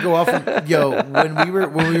I go off?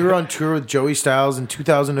 When we were on tour with Joey Styles in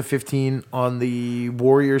 2015 on the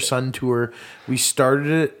Warrior Sun tour, we started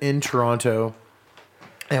it in Toronto,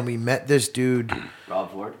 and we met this dude.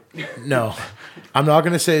 Rob Ford? No, I'm not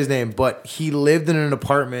gonna say his name, but he lived in an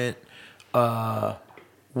apartment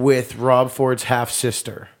with Rob Ford's half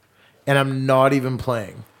sister, and I'm not even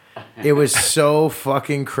playing. It was so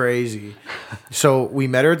fucking crazy. So we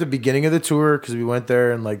met her at the beginning of the tour because we went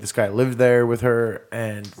there and like this guy lived there with her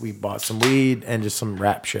and we bought some weed and just some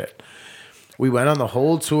rap shit. We went on the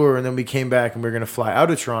whole tour and then we came back and we were going to fly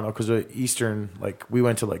out of Toronto because Eastern, like we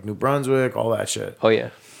went to like New Brunswick, all that shit. Oh yeah.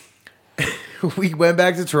 We went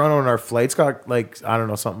back to Toronto and our flights got like, I don't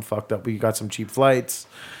know, something fucked up. We got some cheap flights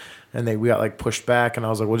and we got like pushed back and I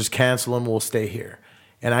was like, we'll just cancel them. We'll stay here.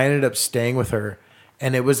 And I ended up staying with her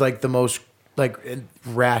and it was like the most like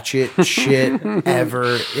ratchet shit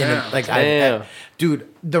ever. Damn. Dude,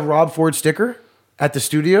 the Rob Ford sticker at the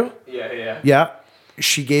studio. Yeah.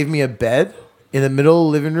 She gave me a bed in the middle of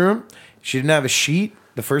the living room. She didn't have a sheet.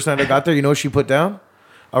 The first night I got there, you know what she put down?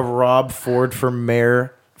 A Rob Ford for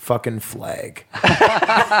mayor fucking flag.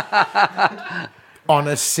 On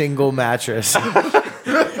a single mattress.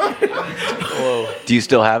 Do you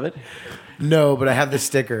still have it? No, but I have the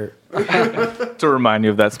sticker To remind you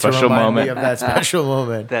of that to special remind me moment. of that special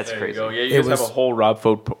moment. That's crazy. Yeah, you It guys have was- a whole Rob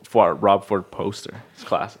Ford poster. It's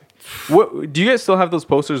classic. What do you guys still have those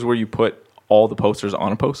posters where you put all the posters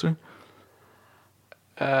on a poster?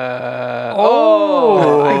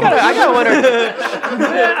 I got one.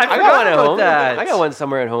 I got one at home. that. I got one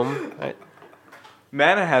somewhere at home.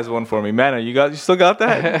 Mana has one for me. Mana, you still got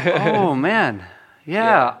that? Oh man,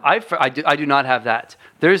 yeah. I do not have that.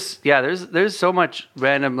 There's so much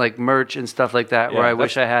random like merch and stuff like that where Yeah, I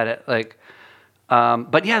wish I had it. Like,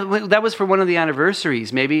 but yeah, that was for one of the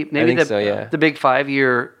anniversaries. Maybe think the so, yeah. the big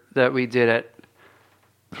 5-year that we did at.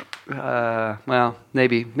 Well,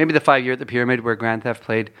 maybe the 5-year at the Pyramid where Grand Theft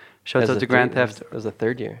played. Shouts out to Grand Theft. That was the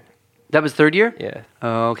third year. That was third year. Yeah.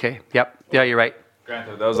 Oh, okay. Yep. Yeah, you're right.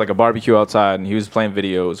 Granted, that was like a barbecue outside, and he was playing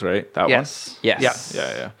videos, right? That Yes. Yes. one.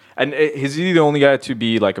 Yeah. And is he the only guy to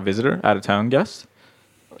be like a visitor, out of town guest?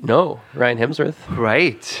 No, Ryan Hemsworth.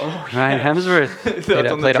 Right. Ryan Hemsworth. Played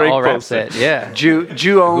on the an Drake all rap poster. set. Yeah. Who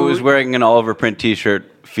Who's wearing an Oliver Print T-shirt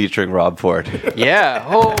featuring Rob Ford? Yeah.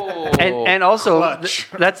 Oh. And also,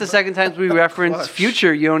 that's the second time we reference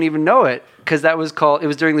Future. You don't even know it because it was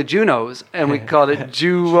during the Junos, and we called it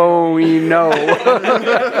Juno.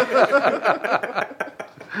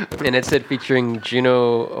 And it said featuring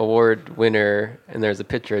Juno Award winner, and there's a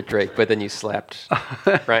picture of Drake, but then you slapped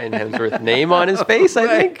Ryan Hemsworth's name on his face, I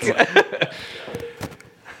think.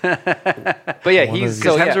 But yeah, he's Because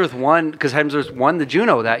so yeah. Hemsworth won the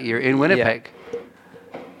Juno that year in Winnipeg.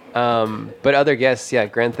 But other guests, yeah,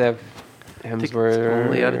 Grand Theft, Hemsworth,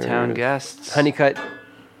 Only out of town guests. Honeycutt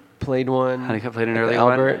played one. Honeycutt played an Like early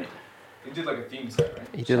Albert. one. He did like a theme set, right?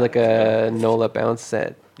 He did like a NOLA bounce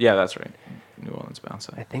set. Yeah, that's right. New Orleans bounce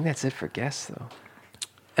I set. think that's it for guests though.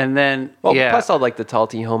 And then Well, yeah, plus all like the Tall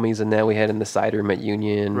T homies, and now we had in the side room at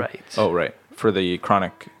Union. right. Oh, right. For the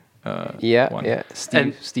Chronic Yeah, one. yeah.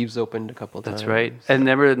 And- Steve's opened a couple times. That's right. And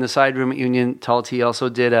remember in the side room at Union, Tall T also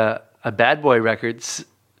did a Bad Boy Records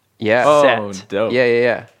Yeah. Oh, set. dope.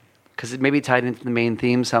 Yeah. because it maybe tied into the main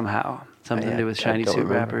theme somehow. Something to do with I shiny don't suit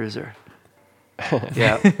remember. rappers or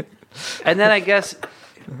yeah. And then I guess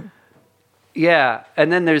yeah,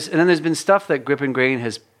 and then there's been stuff that Grip and Grain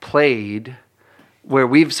has played where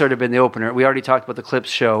we've sort of been the opener. We already talked about the Clips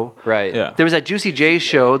show. Right. Yeah. There was that Juicy J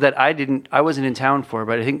show that I wasn't in town for,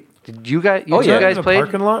 but I think did you guys Oh, yeah. guys in the played?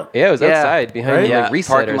 parking lot. Yeah, it was Yeah. outside behind Right? like Yeah, Reset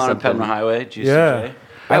parking or lot on something. Penman Highway. Juicy Yeah. J.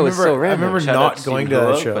 I was so I random. remember Shout out not to going Steve to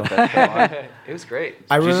that Hullo, show. but that's fine. It was great.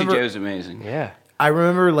 I Juicy remember. J was amazing. Yeah. I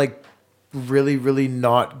remember like really, really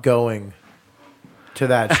not going to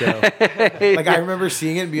that show. Like I remember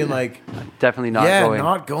seeing it and being like, Definitely not yeah, going.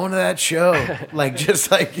 not going to that show. Like just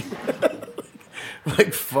like,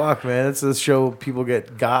 like fuck, man, it's the show people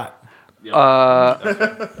got.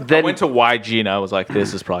 I Then went to YG and I was like,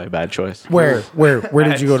 this is probably a bad choice. Where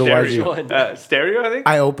did you go to YG? Stereo, I think?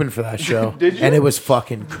 I opened for that show. Did you? And it was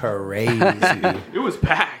fucking crazy. It was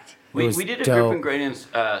packed. It was We did a dope. Grip and Grain in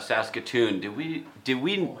Saskatoon. Did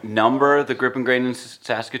we number the Grip and Grain in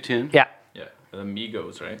Saskatoon? yeah, Yeah. The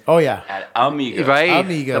Migos, right? Oh yeah. At Amigos. right.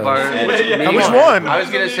 Amigos. The bar- Which one? I was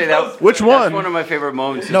gonna say that. Which That's one? one of my favorite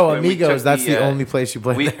moments. is No, when we Amigos. took That's the only place you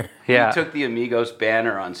play We, there. Yeah. we took the Amigos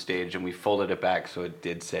banner on stage and we folded it back so it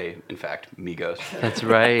did say, in fact, Migos. That's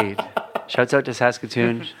right. Shouts out to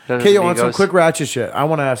Saskatoon. Shout out Okay, to you want some Amigos. quick ratchet shit? I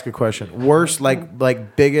want to ask a question. Worst,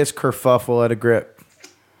 like biggest kerfuffle at a grip.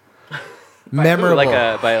 Memorable. by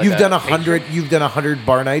like you've a done 100. You've done 100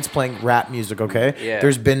 bar nights playing rap music. Okay. Yeah.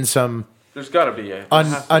 There's been some There's got to be a. I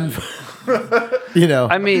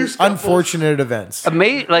mean, unfortunate events.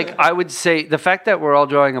 like I would say, the fact that we're all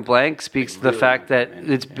drawing a blank speaks to the fact that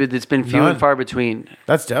it's been few None. and far between.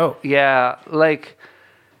 That's dope. Yeah, like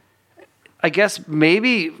I guess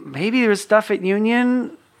maybe there was stuff at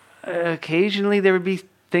Union. Occasionally there would be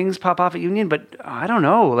things pop off at Union, but I don't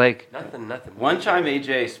know. Like, Nothing. One time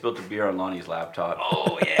AJ spilled a beer on Lonnie's laptop.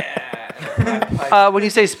 Oh yeah. when you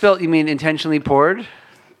say spilt, you mean intentionally poured?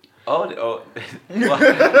 Oh. Or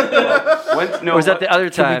was that the other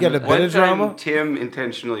Can we time? get a bit One of drama? time, Tim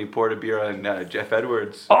intentionally poured a beer on Jeff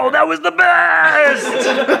Edwards. Oh, that was the best!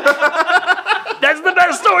 That's the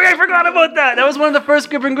best story. I forgot about that. That was one of the first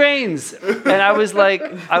Grip and Grains. And I was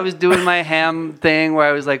doing my ham thing where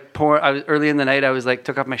I was like, early in the night, I was like,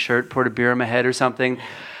 took off my shirt, poured a beer on my head or something.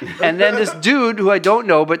 And then this dude who I don't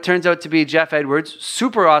know, but turns out to be Jeff Edwards,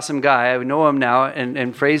 super awesome guy. I know him now, and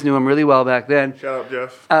Fraze knew him really well back then. Shout out,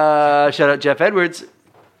 Jeff. Shout out Jeff Edwards.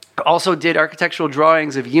 Also did architectural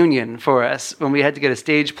drawings of Union for us when we had to get a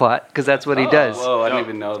stage plot, because that's what he does. Whoa, I didn't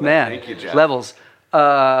even know that. Man, Thank you, Jeff. levels.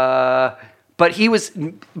 But he was,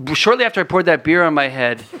 shortly after I poured that beer on my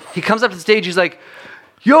head, he comes up to the stage, he's like,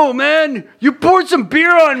 "Yo, man, you poured some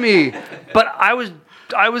beer on me." But I was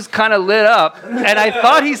kind of lit up, and I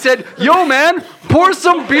thought he said, "Yo, man, pour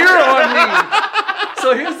some beer on me."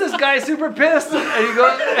 So here's this guy super pissed,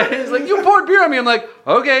 and he's like, "You poured beer on me." I'm like,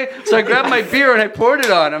 "Okay." So I grabbed my beer and I poured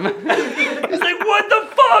it on him. He's like, "What the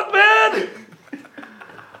fuck, man?"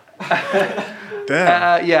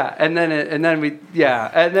 Damn. And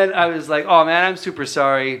then I was like, "Oh man, I'm super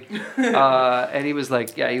sorry," and he was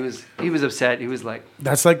like, "Yeah, he was upset." He was like,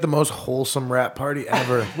 That's like the most wholesome rap party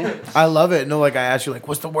ever. I love it. No, like I asked you, like,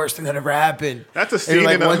 what's the worst thing that ever happened? That's a And scene you're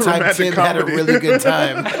like, in a one time romantic Tim had a comedy. really good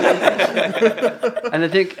time. and I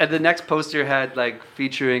think the next poster had like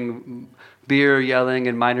featuring beer, yelling,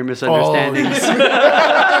 and minor misunderstandings.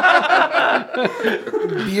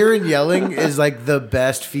 Beer and yelling is like the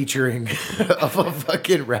best featuring of a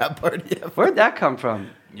fucking rap party ever. Where'd that come from?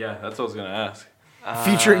 Yeah, that's what I was gonna ask.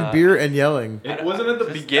 Featuring beer and yelling. It wasn't at the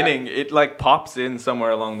beginning. It like pops in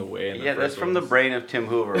somewhere along the way. Yeah, that's from the brain of Tim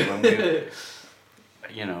Hoover when we,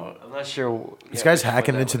 I'm not sure. This guy's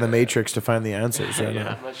hacking into the Matrix to find the answers right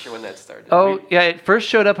now. I'm not sure when that started. Oh yeah, it first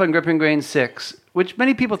showed up on Grip and Grain 6, which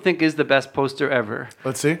many people think is the best poster ever.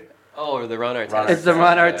 Let's see. or the Ron Artest. It's the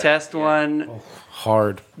Ron Artest one.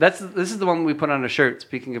 Hard. This is the one we put on a shirt.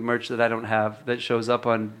 Speaking of merch that I don't have, that shows up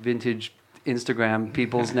on vintage Instagram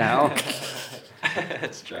people's now.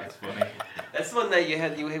 That's true. That's funny. That's the one that you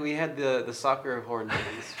had. We had the soccer horn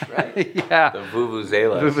things, right? Yeah. The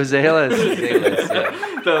Vuvuzelas. Vuvuzelas.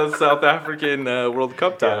 Yeah. The South African World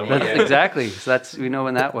Cup time. That's exactly. So we know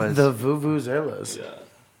when that was. The Vuvuzelas. Yeah.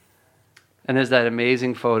 And there's that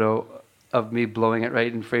amazing photo of me blowing it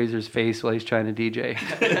right in Fraser's face while he's trying to DJ.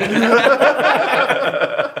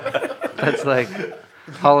 That's like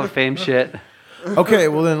Hall of Fame shit. Okay,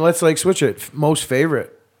 well then let's like switch it. Most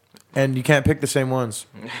favorite. And you can't pick the same ones.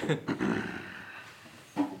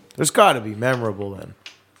 There's got to be memorable then.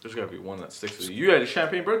 There's got to be one that sticks with you. You had a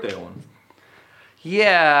champagne birthday one.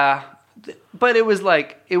 Yeah, but it was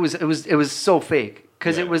like it was so fake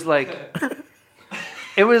because it was like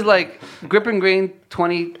Grip and Grain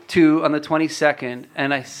 22 on the 22nd,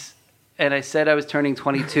 and I said I was turning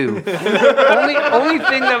 22. only thing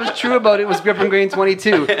that was true about it was Grip and Grain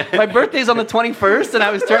 22. My birthday's on the 21st, and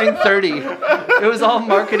I was turning 30. It was all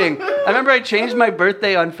marketing. I remember I changed my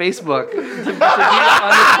birthday on Facebook to be on the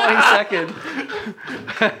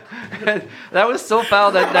 22nd. That was so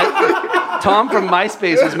foul that Tom from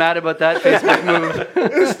MySpace was mad about that Facebook move.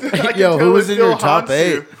 Yo, who was in your top haunts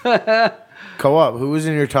 8? you. Co-op, who was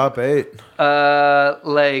in your top 8?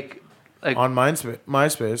 Like On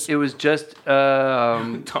MySpace. it was just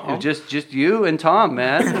it was just you and Tom,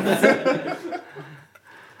 man.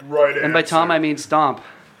 Right. And by Tom I mean Stomp.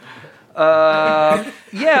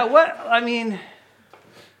 Yeah, what I mean,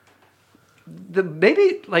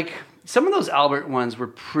 maybe like some of those Albert ones were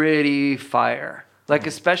pretty fire. Like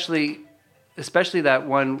especially that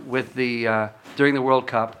one with the during the World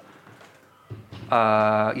Cup.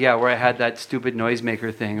 Where I had that stupid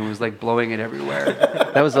noisemaker thing and was like blowing it everywhere.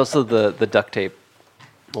 That was also the duct tape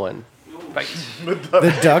one. Right.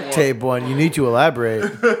 The duct tape one. You need to elaborate.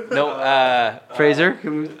 No, Fraser,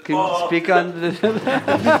 can you speak on the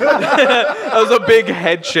That was a big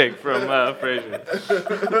head shake from Fraser.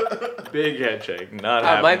 Big head shake. Not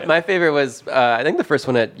having it. my favorite was I think the first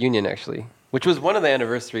one at Union actually, which was one of the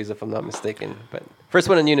anniversaries if I'm not mistaken. But first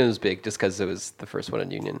one at Union was big just because it was the first one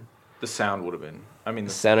at Union. The sound would have been. I mean,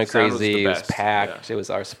 the Sounded sound crazy. It was best. packed. Yeah. It was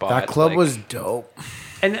our spot. That club like- was dope.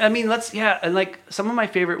 And I mean, and like some of my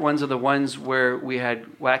favorite ones are the ones where we had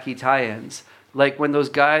wacky tie-ins. Like when those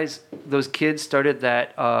kids started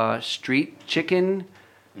that street chicken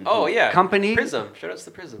Oh yeah, company. Prism. Shout out to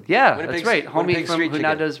the Prism. Yeah, Winnipeg- that's right. Homie Winnipeg from Street who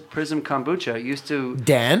now Chicken. does Prism Kombucha used to.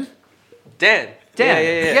 Dan? Dan. Dan,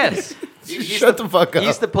 Yeah. yes. Shut the fuck He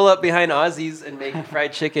used up. to pull up behind Ozzy's and make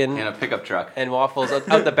fried chicken In a pickup truck. and waffles out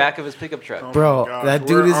the back of his pickup truck. Bro, Gosh, that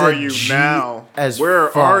dude where is are a you G now? as Where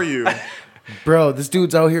fuck. are you? Bro, this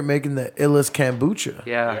dude's out here making the illest kombucha.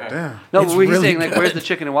 Yeah. Damn. No, It's but he's really saying like, good. where's the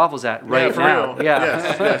chicken and waffles at right Yeah, for now? real.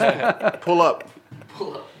 Yeah. Yes. Pull up.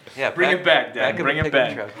 Yeah, Bring it back, Dan. of the Bring it pickup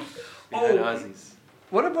back. truck behind Ozzy's.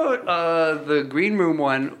 What about the green room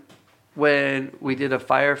one when we did a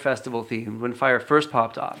fire festival theme when fire first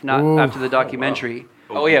popped off, not Ooh. after the documentary.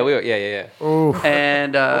 Oh yeah, yeah. Oh,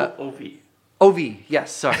 And OV. OV,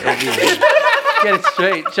 yes, sorry, OV. Get it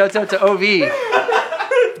straight. Shouts out to OV.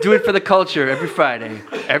 Do it for the culture every Friday,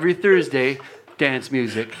 every Thursday, dance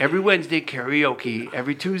music, every Wednesday, karaoke,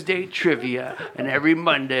 every Tuesday, trivia, and every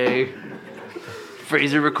Monday,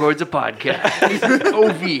 Fraser records a podcast.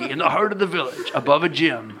 OV in the heart of the village, above a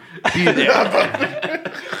gym. Be there.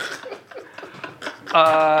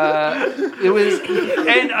 It was,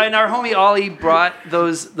 and our homie Ollie brought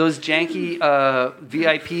those janky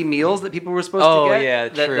VIP meals that people were supposed Oh, to get. yeah,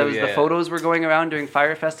 that true, was yeah. the photos were going around during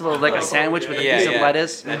Fire Festival, like a sandwich with a piece of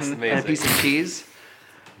lettuce That's and a amazing. piece of cheese.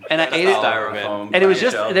 And I ate it, Styrofoam. and it was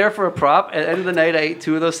just clamshell. there for a prop. At the end of the night, I ate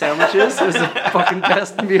 2 of those sandwiches. It was the fucking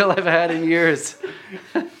best meal I've had in years.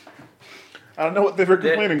 I don't know what they were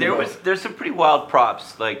complaining about. There's some pretty wild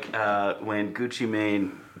props, like when Gucci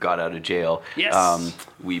Mane got out of jail. Yes.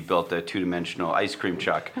 We built a 2-dimensional ice cream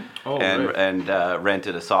truck Oh, and right. and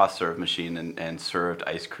rented a soft serve machine and served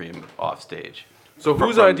ice cream off stage. So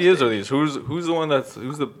whose From ideas the are these? Who's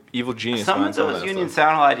the evil genius? Some behind of those that Union stuff?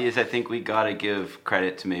 Sound Hall ideas, I think we got to give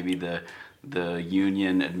credit to maybe the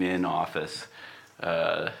union admin office.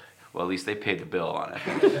 Well, at least they paid the bill on it.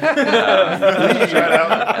 I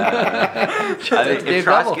think Dave if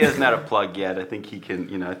Double. Trotsky hasn't had a plug yet, I think he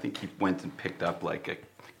can. I think he went and picked up like a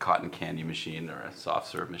cotton candy machine or a soft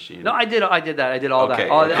serve machine. No, I did that. I did all Okay, that.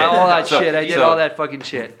 All okay. that So- shit. I did so- all that fucking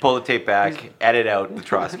shit. Pull the tape back, edit out the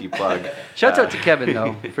Trotsky plug. Shouts out to Kevin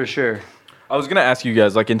though, for sure. I was gonna ask you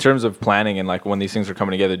guys, like in terms of planning and like when these things are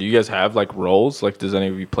coming together, do you guys have like roles? Like, does any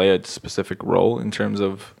of you play a specific role in terms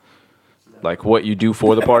of like what you do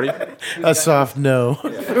for the party? a soft no.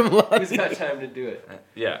 Who's got time to do it?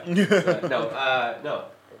 Yeah. No.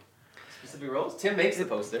 Specific roles. Tim makes the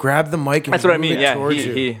poster. Grab the mic and That's what I move mean. it Yeah, towards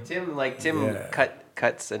you. he. Tim Yeah.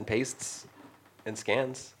 cuts and pastes and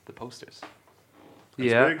scans the posters.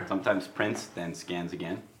 Yeah. big. Sometimes prints, then scans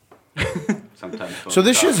again. Sometimes. So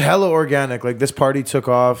this Photoshop. shit's hella organic. Like this party took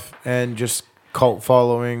off and just cult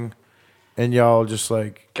following, and y'all just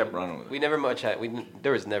like Kept running with it. We never much had.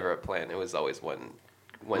 There was never a plan. It was always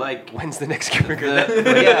Like- when's the next Griffin Green? That's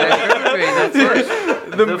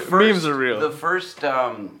it. The memes are real. The first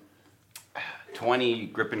 20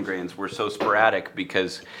 grip and grains were so sporadic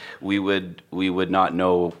because we would not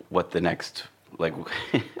know what the next, like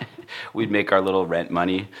we'd make our little rent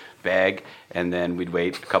money bag and then we'd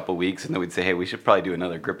wait a couple weeks and then we'd say, hey, we should probably do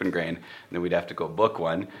another grip and grain, and then we'd have to go book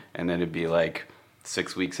one, and then it'd be like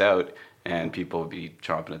 6 weeks out and people would be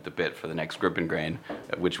chomping at the bit for the next grip and grain,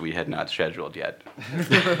 which we had not scheduled yet.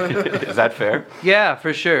 Is that fair? Yeah,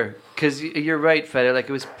 for sure. Because you're right, Fede. Like,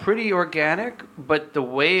 it was pretty organic, but the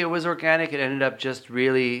way it was organic, it ended up just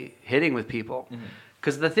really hitting with people.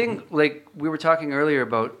 Because the thing, like, we were talking earlier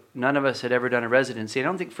about none of us had ever done a residency. I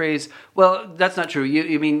don't think Phrase... Well, that's not true.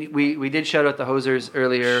 You mean, we did shout out the Hosers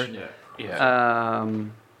earlier. Yeah.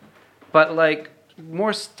 But, like,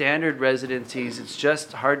 more standard residencies, it's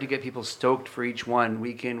just hard to get people stoked for each one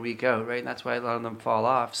week in, week out, right? And that's why a lot of them fall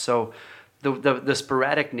off. So the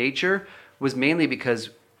sporadic nature was mainly because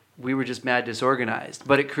we were just mad disorganized,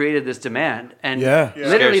 but it created this demand. And Yeah. Yeah.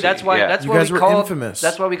 literally Scarcity, that's why yeah. that's You why guys we were called infamous.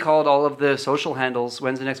 that's why we called all of the social handles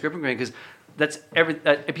when's the next Grip and Grain, because that's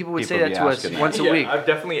people would say People that be to us asking that. once a Yeah, week. I've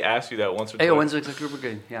definitely asked you that once or Hey, twice. when's the next Grip and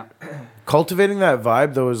Grain? Yeah. cultivating that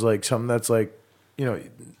vibe though is like something that's like, you know,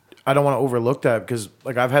 I don't want to overlook that because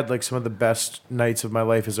like I've had like some of the best nights of my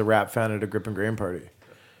life as a rap fan at a grip and grain party.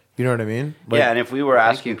 You know what I mean? Like, Yeah, and if we were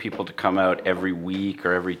asking people to come out every week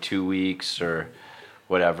or every 2 weeks or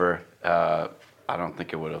whatever, I don't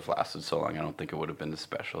think it would have lasted so long. I don't think it would have been as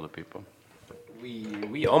special to people.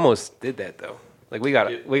 We almost did that though. Like we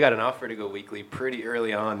got an offer to go weekly pretty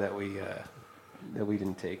early on that we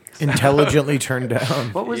didn't take. So. intelligently turned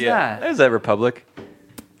down. What was That that? was at Republic.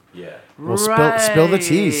 Yeah. Well, spill the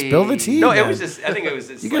tea. Spill the tea. No, it man. was just. I think it was.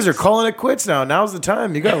 Just You guys are calling it quits now. Now's the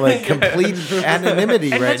time. You got like complete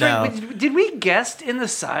anonymity And right that's now. Did we guest in the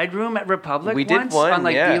side room at Republic We once did one on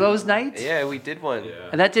like yeah. Delo's night? Yeah, we did one.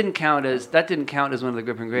 And that didn't count as one of the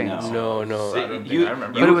Grip and Grains. No. I don't think You, I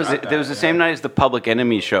remember. you- But it was- there was the same night as the Public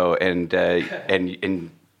Enemy show, and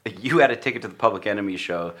you had a ticket to the Public Enemy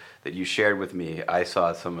show that you shared with me. I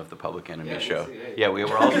saw some of the Public Enemy show. Yeah, we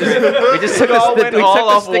were all there. We just took all went all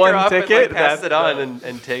off one off ticket? and, like, passed it on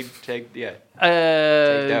and tagged, yeah.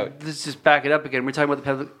 out. Let's just back it up again. We're talking about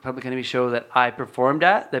the Public Enemy show that I performed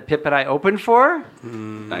at, that Pip and I opened for.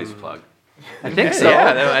 Nice plug. I think so.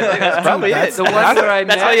 Yeah, I think that's probably it. The one where I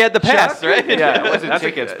That's met how you had the pass, Chuck. right? Yeah, it wasn't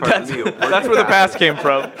tickets. That's That's where the pass came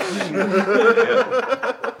from.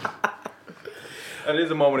 That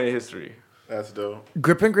is a moment in history. That's dope.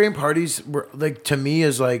 Grip and Grain parties were like, to me,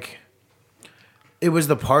 is like, it was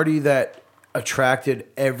the party that attracted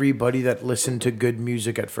everybody that listened to good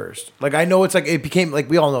music at first. Like, I know it's like, it became like,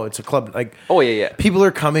 we all know it's a club. Like, Oh, yeah. people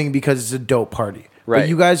are coming because it's a dope party. But Right.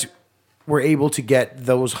 you guys were able to get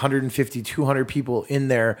those 150, 200 people in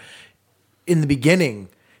there in the beginning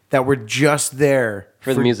that were just there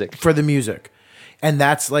For the music. For the music. And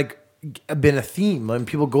that's like been a theme. When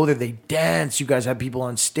people go there, they dance. You guys have people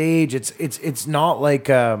on stage. It's not like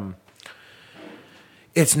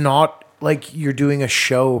it's not like you're doing a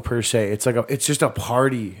show per se. It's just a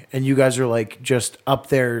party, and you guys are like just up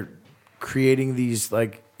there creating these,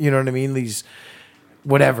 like, you know what I mean? These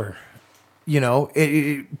whatever, you know.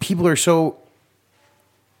 People are so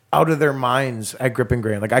out of their minds at Grip and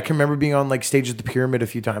Grain. Like, I can remember being on like stage at the Pyramid a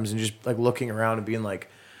few times and just like looking around and being like,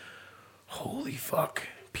 holy fuck,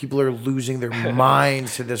 people are losing their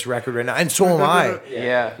minds to this record right now, and so am I.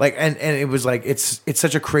 Yeah. Like, and it was like, it's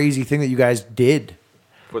such a crazy thing that you guys did,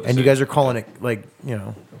 For the and you city. guys are calling it, like, you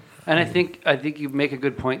know. And I think you make a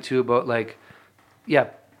good point too about, like, yeah,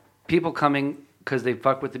 people coming because they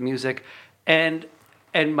fuck with the music, and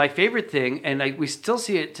my favorite thing, and we still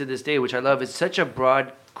see it to this day, which I love, is such a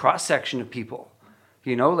broad cross section of people.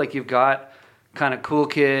 You know, like, you've got kind of cool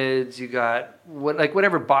kids, you got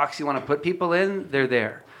whatever box you want to put people in, they're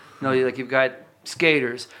there. You know, like, you've got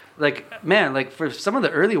skaters. Like, man, like, for some of the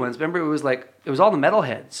early ones, remember it was all the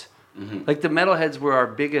metalheads. Mm-hmm. Like, the metalheads were our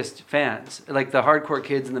biggest fans. Like, the hardcore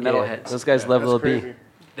kids and the metalheads. Those guys love Lil B.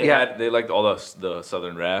 They liked all the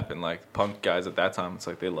southern rap and like punk guys at that time. It's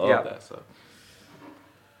like they loved Yeah. that stuff.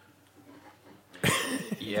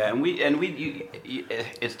 Yeah, and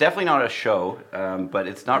it's definitely not a show, but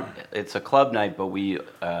it's not. It's a club night, but we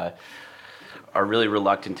are really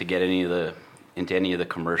reluctant to get into any of the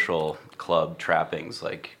commercial club trappings,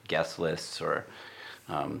 like guest lists or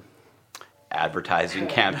advertising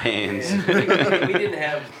campaigns. we didn't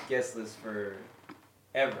have guest lists for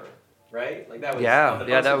ever, right? Like, that was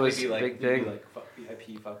that was a big thing. We'd be like, fuck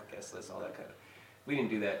VIP, fuck guest lists, all that kind of. We didn't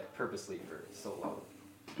do that purposely for so long.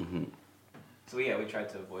 Mm-hmm. So yeah, we tried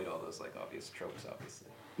to avoid all those like obvious tropes, obviously.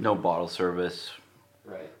 No bottle service.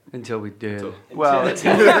 Right. Until we did. Well,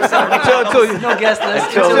 Until No guest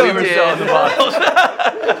list. until we were selling the bottles.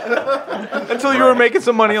 until you were making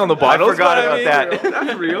some money on the bottles. forgot but about that.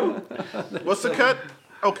 That's real. What's the cut?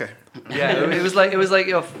 Okay. Yeah, it was like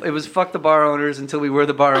you know, it was fuck the bar owners until we were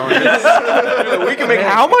the bar owners. We can make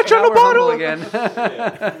how much on Now a we're bottle? humble again.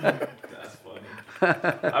 That's funny.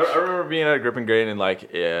 I remember being at Grip and Grain and like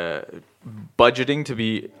budgeting to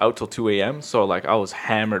be out till 2 a.m. So like I was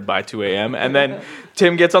hammered by 2 a.m. And then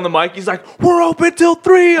Tim gets on the mic. He's like, "We're open till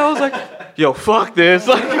 3." I was like, "Yo, fuck this!"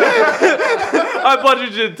 Like, I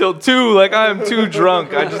budgeted till 2. Like, I'm too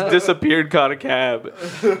drunk. I just disappeared, caught a cab,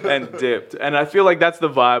 and dipped. And I feel like that's the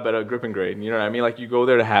vibe at a Grip and Grain. You know what I mean? Like, you go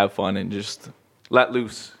there to have fun and just let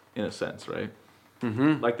loose, in a sense, right?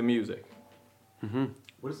 Mm-hmm. Like the music. Mm-hmm.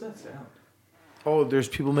 What does that sound? Oh, there's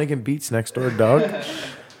people making beats next door, dog.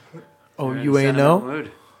 Oh, you ain't Sentimental know?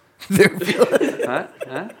 mood. They're feeling.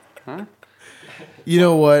 Huh? You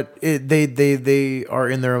know what? They are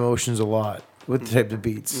in their emotions a lot with the type of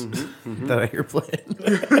beats that I hear playing.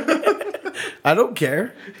 I don't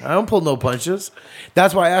care. I don't pull no punches.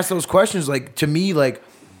 That's why I ask those questions. Like, to me, like,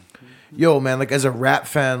 yo, man, like, as a rap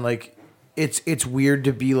fan, like, it's weird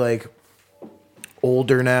to be like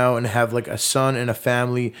older now and have like a son and a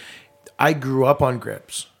family. I grew up on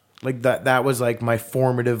Grips. Like, that was like my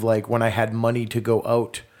formative, like, when I had money to go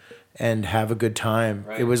out and have a good time.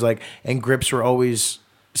 Right. It was like, and Grips were always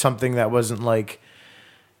something that wasn't like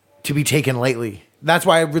to be taken lightly. That's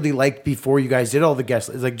why I really liked before you guys did all the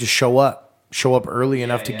guests, like, just show up early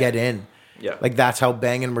enough to get in. Yeah. Like, that's how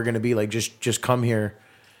banging we're going to be. Like, just come here.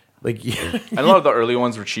 Like, yeah. And a lot of the early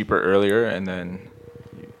ones were cheaper earlier, and then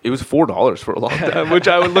it was $4 for a long time, which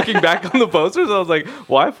I was looking back on the posters, I was like,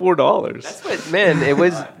 why $4? That's what, man, it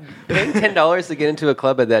was paying $10 to get into a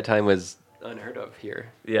club at that time was unheard of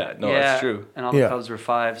here. Yeah, no, yeah, that's true. And all the Yeah. clubs were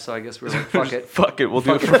 5, so I guess we're like, fuck it. Fuck it, we'll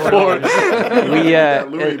do it Fuck for it. 4.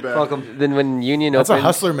 We Louis back. Fuck 'em. then when Union That's a opened,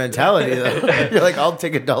 hustler mentality, though. You're like, I'll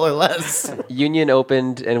take $1 less. Union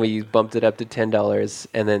opened and we bumped it up to $10,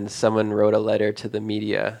 and then someone wrote a letter to the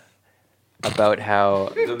media about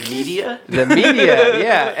how The media? the media,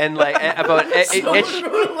 yeah, and like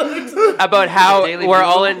about how Daily we're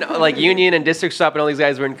all Bugle? in like Union and District Stop, and all these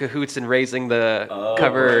guys were in cahoots and raising the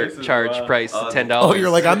cover charge price to $10. Oh, you're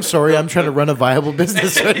like, I'm sorry, I'm trying to run a viable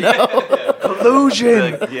business right now.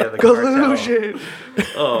 Collusion. The Collusion.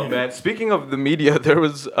 Oh man! Speaking of the media, there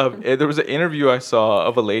was an interview I saw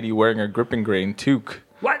of a lady wearing a Grip and Grain toque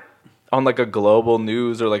What? on like a Global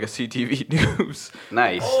News or like a CTV News.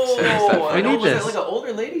 Nice. We need this. Like an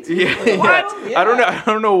older lady. Yeah. What? I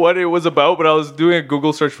don't know what it was about, but I was doing a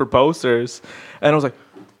Google search for posters, and I was like,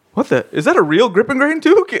 "What the? Is that a real Grip and Grain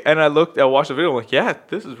toque?" And I watched the video. I'm like, "Yeah,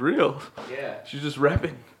 this is real." Yeah. She's just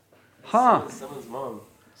repping. Huh. Someone's mom.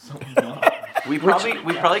 We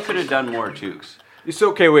probably could have done more toques. It's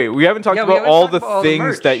okay. Wait, we haven't talked Yeah, we about haven't all talked the about all the things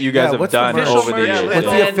merch. that you guys Yeah, have what's the done merch? over the merch, years. What's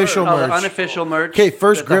the Yeah. official all the merch? unofficial merch. Okay,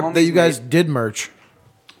 first that the grip that you homies guys made. did merch.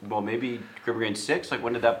 Well, maybe Grip and Grain 6. Like,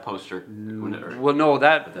 when did that poster? Well, no,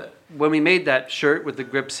 that when we made that shirt with the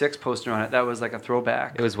Grip 6 poster on it, that was like a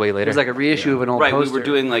throwback. It was way It later. was like a reissue of an old Right, poster. we were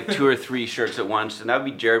doing like 2 or 3 shirts at once, and that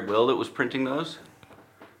would be Jared Will that was printing those.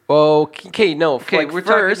 Okay, no. Okay, like we're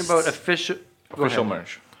first, talking about official. Go Official ahead.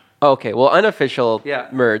 merch. Okay, well, unofficial Yeah.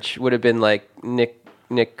 merch would have been like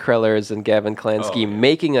Nick Krellers and Gavin Klansky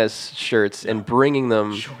making us shirts and bringing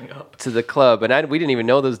them to the club. And we didn't even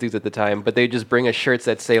know those dudes at the time, but they just bring us shirts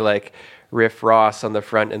that say like Riff Ross on the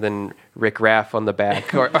front and then Rick Raff on the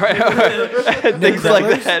back or things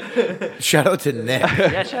like that. Shout out to Nick.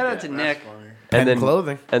 Yeah, shout out to Nick. And then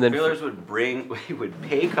clothing. And then Feelers would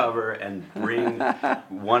pay cover and bring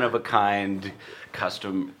one of a kind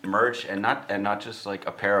custom merch, and not just like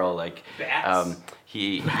apparel, like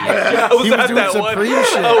he I was He was at doing that one. Supreme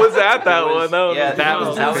shit. I was at that one. that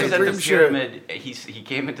was at the Supreme shit. pyramid. He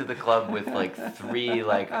came into the club with like 3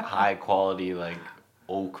 like high quality like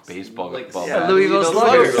oak baseball ball Yeah, bats. Louisville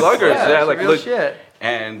Sluggers. Sluggers, yeah, it's like, real look- shit.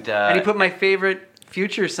 and And he put my favorite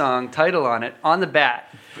Future song title on it on the bat.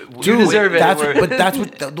 You Dude, deserve it.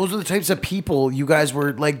 those are the types of people you guys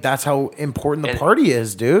were like. That's how important the And- party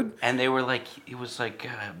is, dude. and they were like, it was like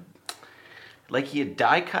he had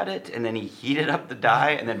die cut it, and then he heated up the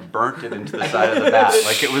dye, and then burnt it into the side of the bat.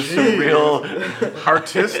 Like it was some real.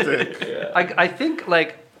 Artistic. I think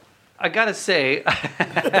like I gotta say,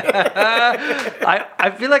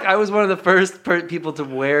 I feel like I was one of the first people to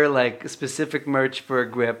wear like specific merch for a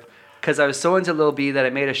grip because I was so into Lil B that I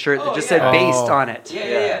made a shirt that just said "based" on it.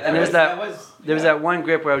 yeah. And there was that one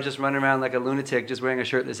grip where I was just running around like a lunatic, just wearing a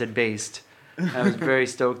shirt that said "based." I was very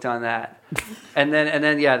stoked on that. And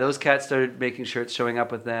then yeah, those cats started making shirts, showing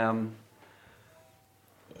up with them.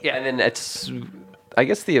 Yeah, and then it's, I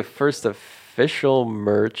guess the first official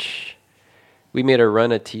merch. We made a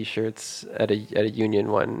run of T-shirts at a Union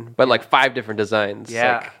one, but like 5 different designs.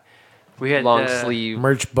 Yeah. like We had long sleeve.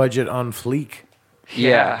 Merch budget on fleek.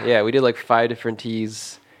 Yeah. We did like 5 different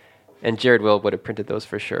tees, and Jared Will would have printed those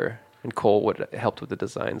for sure, and Cole would have helped with the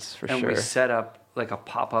designs for and sure. we set up like a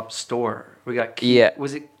pop-up store. We got Yeah.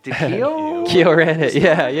 Was it did Keo? Keo ran it.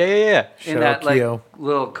 Yeah. In Shout that out like Keo.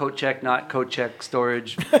 little coat check, not coat check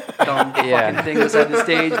storage dumb Yeah. fucking thing beside the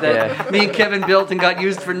stage that Yeah. me and Kevin built and got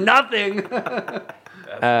used for nothing.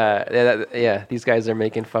 These guys are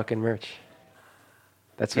making fucking merch.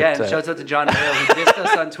 That's what. Yeah, and shouts out to John Hale who dissed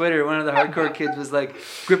us on Twitter. One of the hardcore kids was like,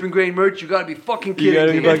 "Grip and Grain merch, you gotta be fucking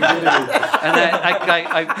kidding me." And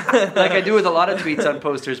I like I do with a lot of tweets on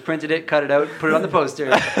posters, printed it, cut it out, put it on the poster.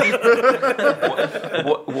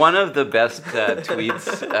 One of the best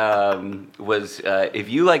tweets was, if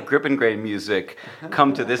you like Grip and Grain music,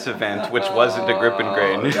 come to this event, which wasn't a Grip and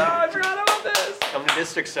Grain. I forgot about this. Come to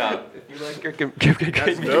District Stop if you like your Dope.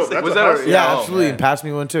 That's Was a that a- hustle. Yeah, oh, absolutely. man. And pass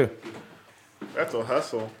me one too. That's a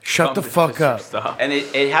hustle. Shut the fuck up. And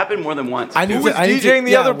it happened more than once. I need Who to- was I need to- DJing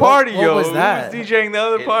the yeah, other what- party, what yo? was that? Who was DJing the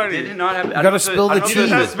other party? It did not happen. You gotta spill the tea.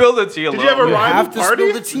 Spill the tea a Did little you have a bit. You rival have to party?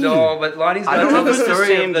 spill the tea. No, but Lonnie's I gonna don't tell know the if it's the story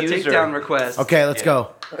same of the user. takedown request. Okay, let's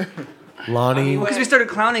go. Lonnie. Because we started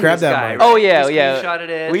clowning Grab this that guy. mic. Oh right? yeah, We yeah. screenshotted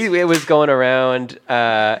it. It was going around,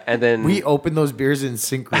 and then We opened those beers in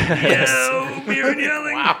synchrony.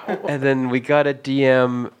 and then we got a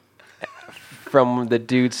DM from the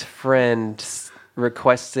dude's friend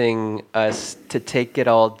requesting us to take it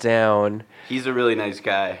all down, He's a really nice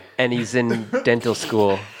guy. and he's in dental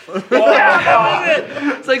school.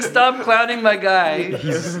 It's like, stop clowning my guy.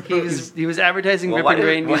 He was advertising Well, Grip and why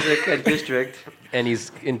Grain did- music at District, And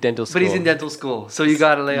he's in dental school. but he's in dental school, so you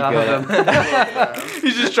gotta lay off of him.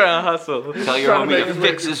 He's just trying to hustle. Tell your homie to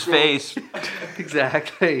fix his face.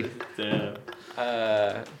 Exactly.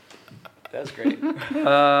 That's great.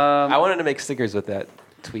 I wanted to make stickers with that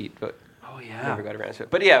tweet, but Oh never yeah. got around to it.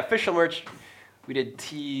 But yeah, official merch. We did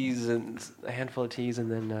tees and a handful of tees,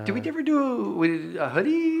 and then Did we ever do a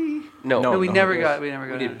hoodie? No, No, we no. never got. We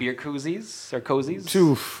We did beer koozies or cozies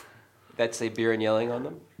Oof. that say beer and yelling on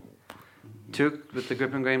them. Took with the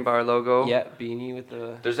Grip and Grain bar logo. Yeah, beanie with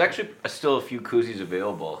the. There's actually still a few koozies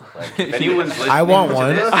available. Like, if anyone's listening I want to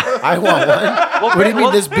one. this, I want one. What do you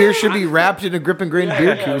mean? This beer should be wrapped in a Grip and Grain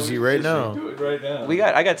beer koozie right now. Do it right now.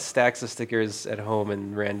 I got stacks of stickers at home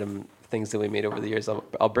and random things that we made over the years.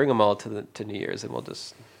 I'll bring them all to New Year's and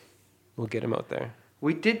we'll get them out there.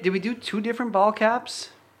 We did. Did we do 2 different ball caps?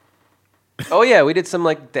 Oh yeah, we did some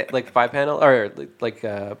like 5-panel or like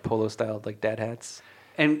polo style like dad hats.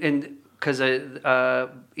 And because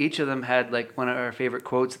each of them had like one of our favorite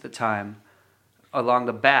quotes at the time along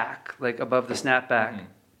the back, like above the snapback.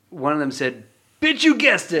 One of them said, "Bitch, you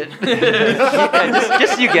guessed it."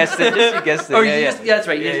 just you guessed it. Just you guessed it. Or yeah, you yeah. just, yeah, that's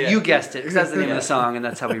right. Yeah. You guessed it. Because that's the name of the song, and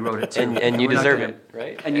that's how we wrote it too. And you We're not deserve gonna- it,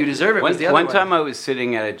 right? And you deserve it was the other one one. time I was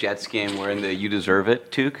sitting at a Jets game wearing the "You Deserve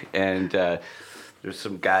It" toque, and there's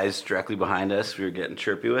some guys directly behind us we were getting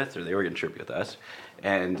chirpy with, or they were getting chirpy with us,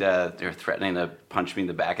 and they were threatening to punch me in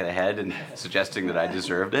the back of the head and suggesting that I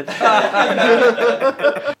deserved it.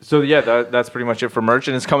 So yeah, that's pretty much it for merch,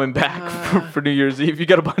 and it's coming back for New Year's Eve. You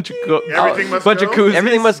got a bunch of Everything must bunch go? of koozies.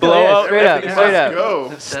 Everything must go. blow Yeah, out. straight up, Everything straight must up.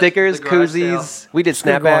 go. Stickers, The garage koozies. We did Just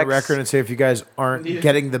gonna go on snapbacks. record and say if you guys aren't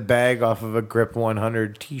getting the bag off of a Grip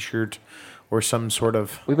 100 T-shirt or some sort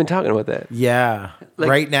of We've been talking about that.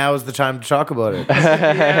 right now is the time to talk about it.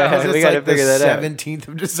 Yeah. Because we it's gotta like the figure that out. 17th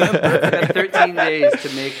of December. 13 days to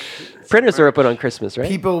make. Printers are open on Christmas, right?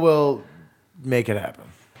 People will make it happen,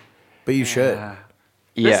 but you should.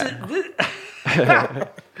 Yeah.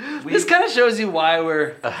 This kind of shows you why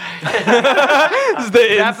we're This is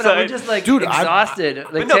the wrapping up. We're inside. just like Dude, I'm- exhausted.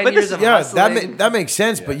 Like No, 10 but years this, of yeah, hustling. that makes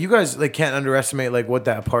sense. But you guys like can't underestimate like what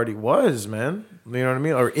that party was, man. You know what I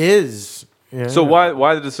mean? Or is. Yeah. So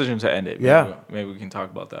why the decision to end it? Yeah. Maybe we can talk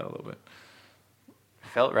about that a little bit.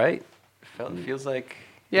 Felt right. Feels like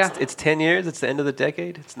Yeah. it's 10 years. It's the end of the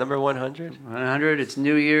decade. It's number 100. 100. It's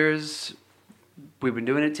New Year's. We've been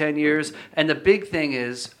doing it 10 years. And the big thing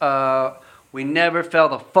is, we never fell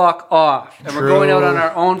the fuck off. And we're going out on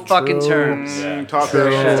our own fucking True. terms. Talk True.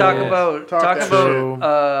 that shit. Talk about that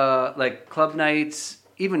shit. like club nights,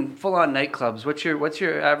 even full on nightclubs. What's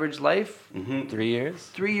your average life? 3 years.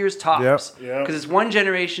 3 years tops. Yep. Because it's one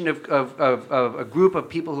generation of a group of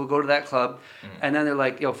people who go to that club, and then they're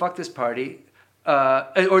like, "Yo, fuck this party."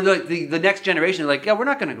 Or the next generation, they're like, "Yeah, we're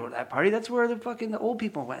not going to go to that party. That's where the old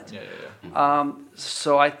people went."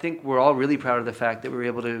 So I think we're all really proud of the fact that we were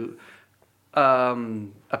able to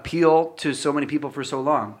appeal to so many people for so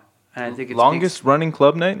long. And I think it's Longest running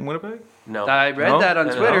club night in Winnipeg? No. I read No? that on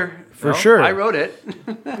No. Twitter. For sure. I wrote it.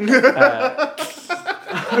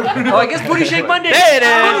 Oh, I guess Booty Shake Monday. There it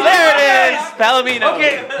is. There it is. Palomino.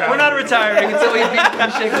 Okay, we're not retiring until we beat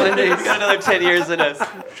Booty Shake Mondays. Got another 10 years in us.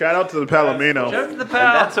 Shout out to the Palomino. Shout out to the And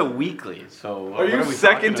pal. that's a weekly. So Are you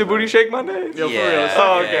second to Booty Shake Monday? Yeah.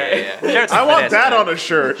 Oh, okay. I want that on a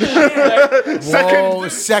shirt. Whoa,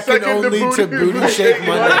 second second to only to Booty- Booty Shake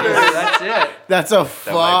Monday. That's it. That's a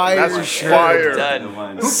fire That's shirt. fire.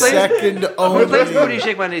 Done. Second Who plays only. Booty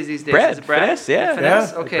Shake Mondays these days? Brad. Is it Brad? Finesse, yeah.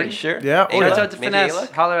 Finesse? Yeah. Okay. Pretty sure. Yeah. Oh, Shouts yeah. out to Maybe Finesse.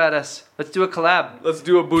 Ayla? Holler at us. Let's do a collab. Let's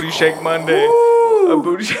do a Booty Shake Monday. A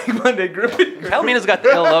Booty Shake Monday group. Palomino's got the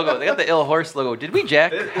ill logo. They got the ill horse logo. Did we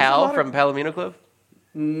jack Hal from Palomino Club?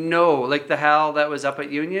 No, like the Hal that was up at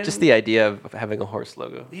Union. Just the idea of having a horse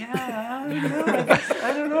logo. Yeah,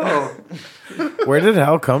 I don't know. Where did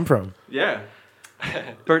Hal come from? Yeah.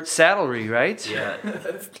 Bert Saddlery, right? Yeah.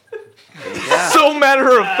 So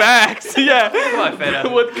matter of fact. Yeah. Come on, Feta.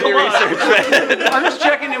 What, come on. I'm just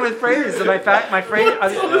checking in with phrases. My phrase. I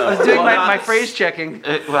was doing my phrase checking.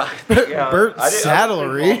 Well, Bert I wasn't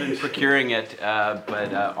Saddlery. involved in procuring it,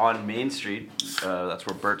 but on Main Street, that's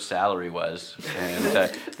where Bert's Salary was, and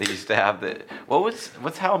they used to have the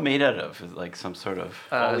what's Hal made out of? Is it like some sort of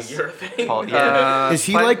yeah. Is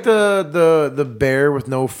he like the bear with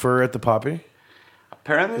no fur at the Poppy?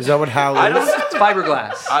 Apparently, Is that what Hal I is? don't. It's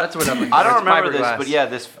fiberglass. That's what I'm. I don't It's remember this, fiberglass. but yeah,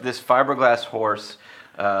 this fiberglass horse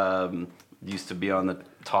used to be on the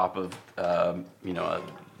top of a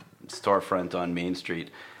storefront on Main Street,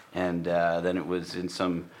 and then it was in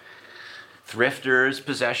some thrifters'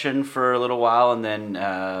 possession for a little while, and then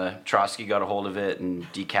Trotsky got a hold of it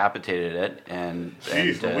and decapitated it and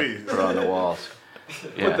Jeez Louise. put it on the walls.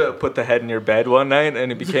 Yeah. Put the head in your bed one night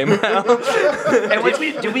and it became a house. And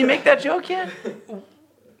did we make that joke yet?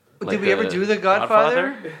 Did we ever do the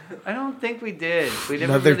Godfather? I don't think we did. We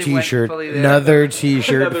never Another really went T-shirt. fully there. Another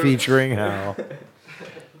T-shirt featuring Hal.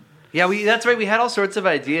 Yeah, that's right. We had all sorts of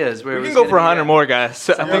ideas. Where We it can was go for gonna be 100 more, guys.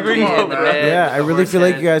 I think we in can the go. bed, Yeah, I the really horse feel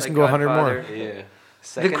like head, you guys can go 100 more. Godfather.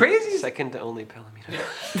 Yeah. crazies- Second to only Palomino.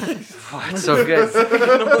 Oh, it's so good.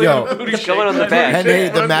 Yo, Going on the back. and hey,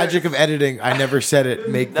 the magic of editing. I never said it.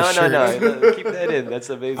 Make the No, shirt. no. Keep that in. That's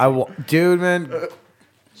amazing. Dude, man.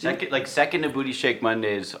 Second to Booty Shake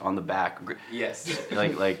Mondays on the back. Yes.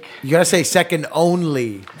 Like You gotta say second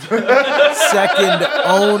only. Second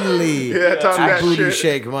only Yeah, talk to that Booty shit.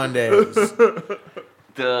 Shake Mondays.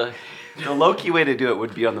 the low key way to do it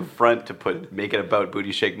would be on the front to make it about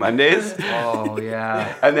Booty Shake Mondays, Oh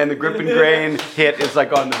yeah. and then the Grip and Grain hit is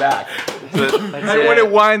like on the back. So, And when it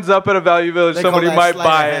winds up at a Value Village, They call somebody that might sleight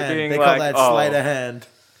of buy hand. it, being They like, call that "Oh, sleight of hand.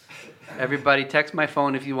 Everybody, text my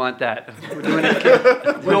phone if you want that. We're doing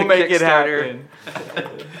a we'll make it Kickstarter.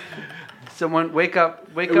 happen." Someone wake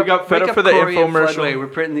up! We got fed wake up for the Corey and infomercial. Floodway. We're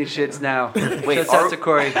printing these shits now. Wait, Shouts out to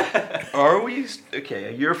Corey. are we okay?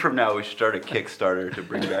 A year from now, we should start a Kickstarter to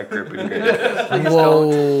bring back Grip and Grain.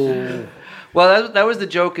 Whoa. Well, that was the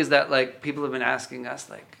joke. Is that like people have been asking us,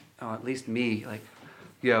 like, oh, at least me, like,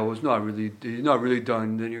 yeah, well, it's not really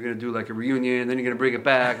done. Then you're gonna do like a reunion, and then you're gonna bring it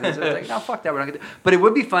back. And so it's like, no, fuck that. We're not gonna do. But it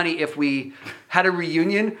would be funny if we had a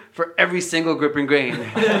reunion for every single Grip and Grain.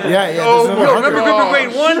 Yeah. Oh, there's yo, no Remember 100. Grip and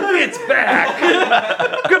Grain 1? It's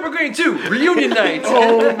back. Grip and Grain 2, reunion night.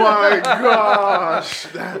 Oh my gosh,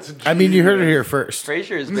 that's. I mean, you heard it here first.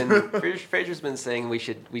 Fraser's been saying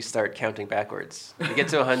we start counting backwards. We get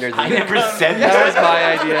to 100. I never said That that. was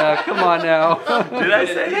my idea. Come on now. Did I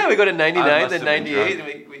say? Yeah, we go to I 99, must then have been 98, drunk.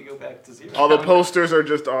 and we go back to 0. All the posters are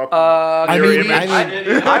just off. I mean, No,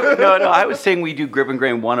 I was saying we do Grip and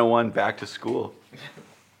Grain 101 back to school.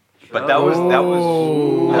 But that was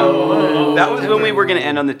when we were going to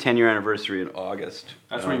end on the 10-year anniversary in August.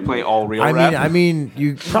 That's where you play all real I rap. mean,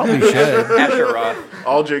 you probably should. Asher Roth.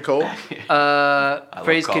 All J. Cole.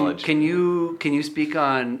 Phrase, college. can you speak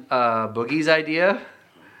on Boogie's idea?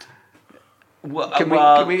 Well, Can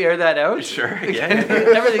we air that out? Sure. Yeah.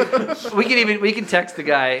 Everything. We can text the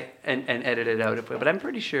guy and edit it out. But I'm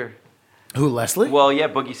pretty sure. Who, Leslie? Well, yeah,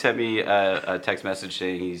 Boogie sent me a text message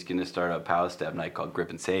saying he's going to start a power step night called Grip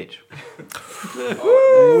and Sage.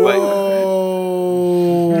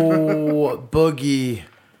 Whoa, Boogie,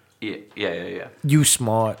 Yeah. you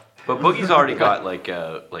smart. But Boogie's already got like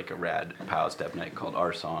a rad power step night called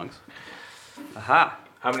Our Songs. Aha.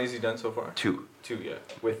 How many has he done so far? 2. 2, yeah.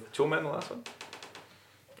 With Toolman, the last one?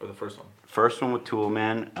 Or the first one? First one with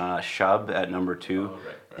Toolman, Shub at number 2, Oh,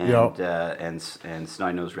 right. and Yep. and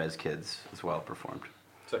Snide Nose Rez Kids as well performed,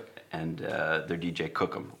 Sick. and their DJ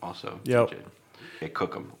Cookem also. Yep. DJ'd. Yeah,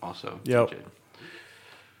 Cookem also. Yep.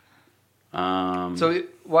 DJ'd. So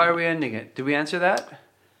why are we ending it? Did we answer that?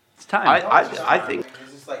 It's time. I think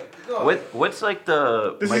what's like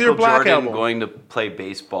the This is Michael your Black Jordan album. going to play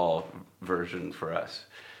baseball version for us?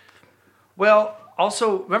 Well,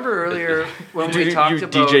 also remember earlier when we You talked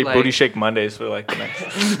about DJ like, Booty Shake Mondays for like the next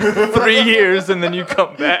 3 years, and then you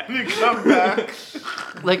come back. Come back.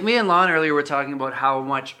 like me and Lon earlier were talking about how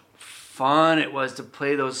much fun it was to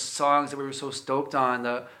play those songs that we were so stoked on,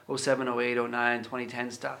 the 07, 08, 09,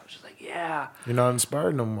 2010 stuff. It was just like, yeah, You're not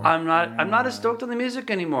inspired no more. I'm not as stoked on the music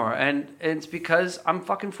anymore, and it's because I'm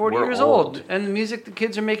fucking 40 We're years old. old, and the music the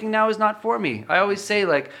kids are making now is not for me. I always say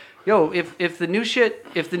like, yo, if the new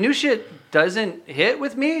shit doesn't hit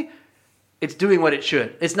with me, it's doing what it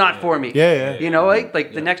should. It's not for me. Yeah. You know, like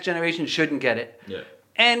the next generation shouldn't get it. Yeah.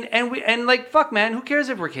 And like fuck, man, who cares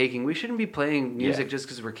if we're caking? We shouldn't be playing music just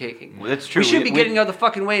because we're caking. Well, that's true. We should We- be we- getting out of the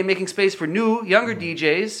fucking way and making space for new, younger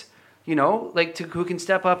DJs. You know, like who can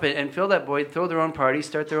step up and fill that void, throw their own party,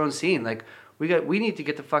 start their own scene. Like we need to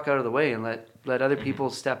get the fuck out of the way and let other people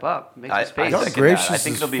step up, make some space. Y'all second gracious that. I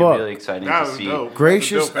think as it'll be fuck. really exciting That to was see. dope.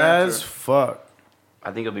 Gracious That's a dope answer. as fuck.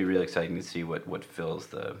 I think it'll be really exciting to see what fills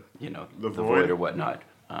the The void void. or whatnot.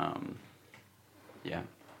 Yeah.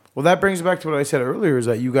 Well, that brings back to what I said earlier: is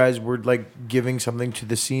that you guys were like giving something to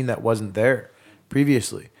the scene that wasn't there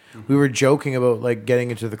previously. We were joking about like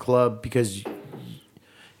getting into the club because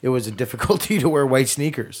it was a difficulty to wear white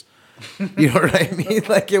sneakers. You know what I mean?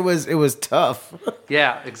 Like it was tough.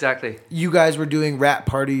 Yeah, exactly. You guys were doing rap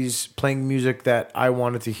parties, playing music that I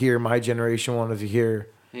wanted to hear, my generation wanted to hear.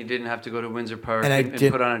 You didn't have to go to Windsor Park And I and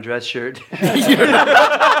did- put on a dress shirt.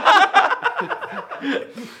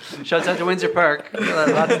 Shouts out to Windsor Park.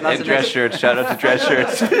 Lots And of dress shirts. Shout out to dress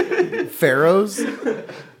shirts. Pharaohs.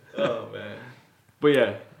 Oh man. But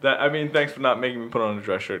yeah, thanks for not making me put on a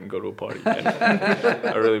dress shirt and go to a party. Man.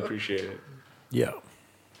 I really appreciate it. Yeah.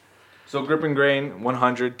 So Grip and Grain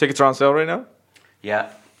 100 tickets are on sale right now. Yeah.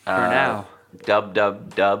 For now.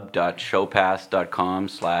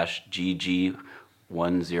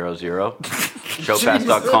 www.showpass.com/GG100.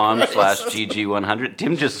 Showpass.com/GG100.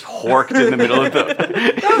 Tim just horked in the middle of the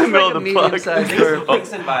plug.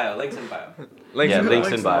 Links in bio. Links in bio. Links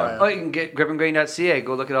in bio. Oh, you can get gripandgrain.ca.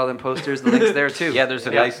 Go look at all them posters. The link's there too. Yeah, there's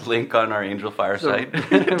a nice link on our Angel Fire site.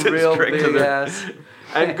 Real Straight to big the- ass.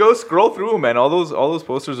 And go scroll through them, man. All those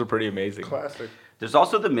posters are pretty amazing. Classic. There's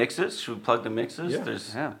also the mixes. Should we plug the mixes?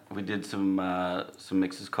 Yeah. We did some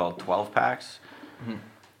mixes called 12 packs.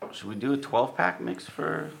 Should we do a 12-pack mix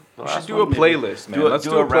for the last should do one? a playlist, man. Let's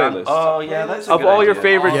do a round- playlist. Oh yeah, that's a Of good all your idea.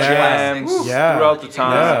 favorite Yeah. jams Yeah. throughout the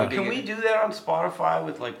time. Yeah. Can we do that on Spotify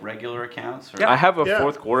with like regular accounts? Or? I have a Yeah.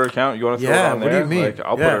 fourth quarter account. You want to throw Yeah, it on what do there? you mean? Like,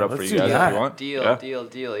 I'll Yeah, put it up for let's you do guys that. if you want. Deal. Yeah. Yeah.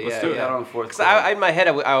 Let's do that on fourth. Because in my head,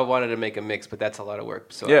 I wanted to make a mix, but that's a lot of work.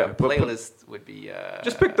 So Yeah, a but- playlist would be.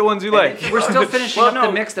 Just pick the ones you like. We're still finishing up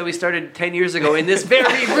the mix that we started 10 years ago in this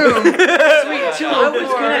very room. Sweet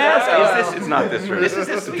 204. It's not this room. This is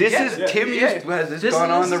Tim. Has this This gone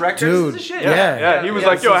on is- the record? Dude. Yeah, Yeah. he was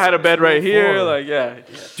like, "Yo, I had a bed right here." Like, yeah.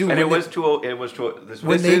 Dude, And when it was 20. It was 20.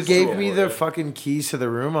 when This they is gave 204, me the yeah. fucking keys to the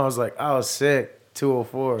room, I was like, "Oh, sick,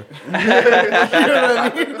 204." You know what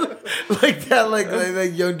I mean? Like that, like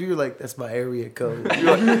young dude, like that's my area code.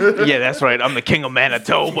 Yeah, that's right. I'm the king of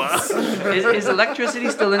Manitoba. Is electricity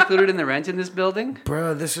still included in the rent in this building?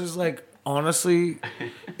 Bro, this is like honestly,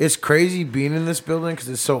 it's crazy being in this building because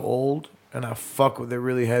it's so old, and I fuck with it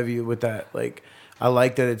really heavy with that. Like, I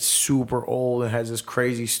like that it's super old and has this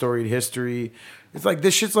crazy storied history. It's like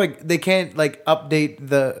this shit's like they can't like update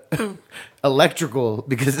the electrical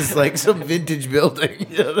because it's like some vintage building.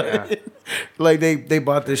 You know what I mean? Like they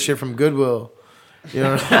bought this shit from Goodwill. You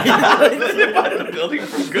know what I mean? building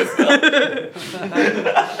from Goodwill.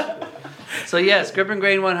 So yes, Grip and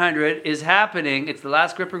Grain 100 is happening. It's the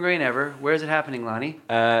last Grip and Grain ever. Where is it happening, Lonnie?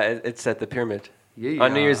 It's at the Pyramid Yeah.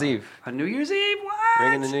 on New Year's Eve. On New Year's Eve? What?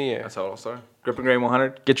 Ring in the New Year. That's how it'll start. Grip and Grain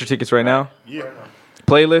 100. Get your tickets right now. Yeah.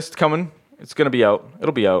 Playlist coming. It's gonna be out.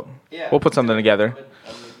 It'll be out. Yeah. We'll put something together.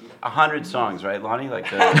 100 songs, right, Lonnie? Like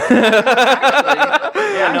the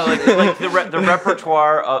like the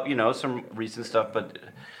repertoire of some recent stuff, but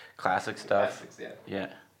classic stuff. Yeah.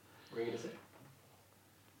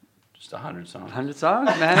 Just 100 songs. 100 songs,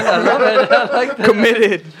 man. I love it. I like that.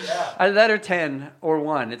 Committed. That or 10 or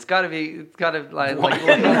 1. It's got to be. It's got to like. Oh,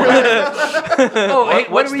 hey,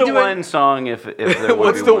 what What's are we the doing? one song if there would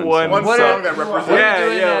What's be the one one song? One What song are- that represents. Yeah,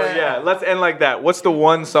 doing yeah. Let's end like that. What's the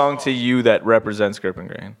one song to you that represents Grip and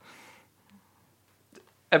Grain?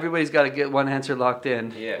 Everybody's got to get one answer locked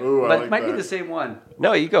in. Yeah. Ooh, I But like it might be that. the same one.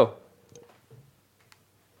 No, you go.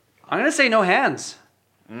 I'm going to say No Hands.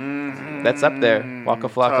 That's up there. Waka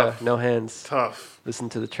Flocka, Tough. No Hands. Tough. Listen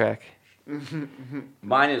to the track.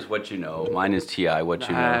 Mine is What You Know. Mine is T.I. What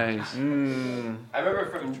You Know. Nice. I remember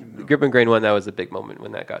from Grip and Grain 1, that was a big moment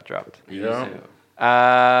when that got dropped. Yeah.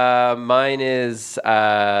 Mine is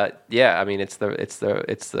I mean it's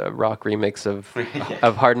the rock remix of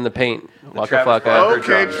Harden the Paint, Waka Travis Flocka. Barker Okay,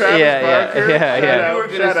 drums. Travis Yeah, Barker. yeah. You were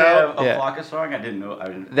gonna Shout say out. a Yeah. Flocka song? I didn't know. I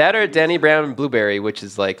didn't. That or Danny Brown Blueberry, which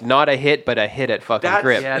is like not a hit but a hit at fucking That's-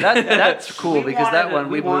 Grip. Yeah, that's cool We because that wanted-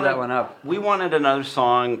 one, we blew that one up. We wanted another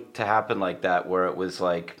song to happen like that, where it was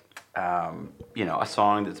like, a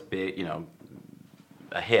song that's big,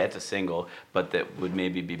 a hit, a single, but that would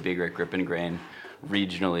maybe be bigger at Grip and Grain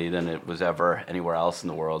regionally than it was ever anywhere else in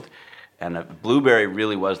the world. And Blueberry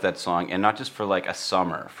really was that song, and not just for like a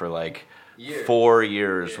summer, for like 4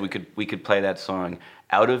 years. We could play that song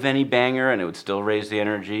out of any banger, and it would still raise the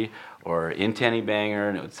energy, or into any banger,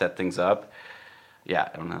 and it would set things up. Yeah,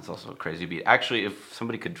 and that's also a crazy beat. Actually, if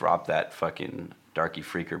somebody could drop that fucking Darky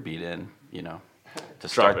Freaker beat in, to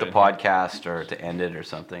start the podcast or to end it or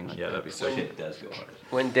something. Like Yeah, that'd be sick. It does go hard.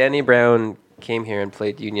 When Danny Brown came here and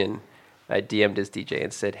played Union, I DM'd his DJ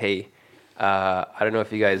and said, "Hey, I don't know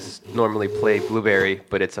if you guys normally play Blueberry,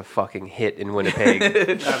 but it's a fucking hit in Winnipeg.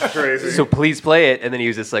 That's crazy. So please play it." And then he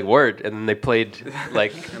was just like, "Word." And then they played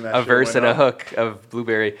like that a shit verse went and a up. hook of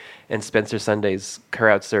Blueberry. And Spencer Sundays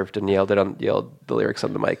crowd surfed and yelled the lyrics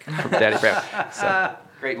on the mic from Danny Brown. So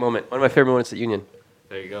great moment. One of my favorite moments at Union.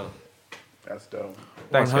 There you go. That's dope.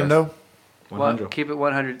 Thanks, guys. Hundo. 100. Keep it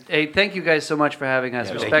 100. Hey, thank you guys so much for having us.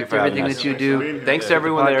 Yeah, thank you Respect for having everything us. that you do. Thanks to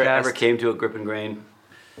everyone that podcast. ever came to a Grip and Grain.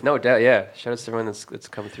 No doubt, yeah. Shout out to everyone that's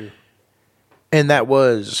come through. And that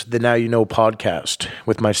was the Now You Know podcast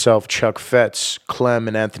with myself, Chuck Fetz, Clem,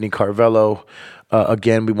 and Anthony Carvello.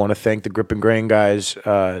 Again, we want to thank the Grip and Grain guys,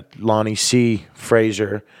 Lonnie C.,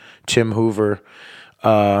 Fraser, Tim Hoover.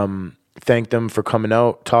 Thank them for coming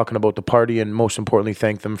out, talking about the party, and most importantly,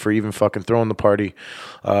 thank them for even fucking throwing the party.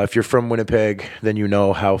 If you're from Winnipeg, then you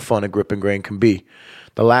know how fun a Grip and Grain can be.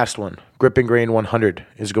 The last one, Grip and Grain 100,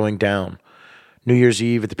 is going down New Year's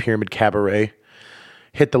Eve at the Pyramid Cabaret.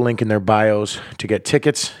 Hit the link in their bios to get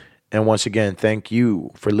tickets. And once again, thank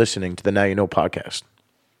you for listening to the Now You Know podcast.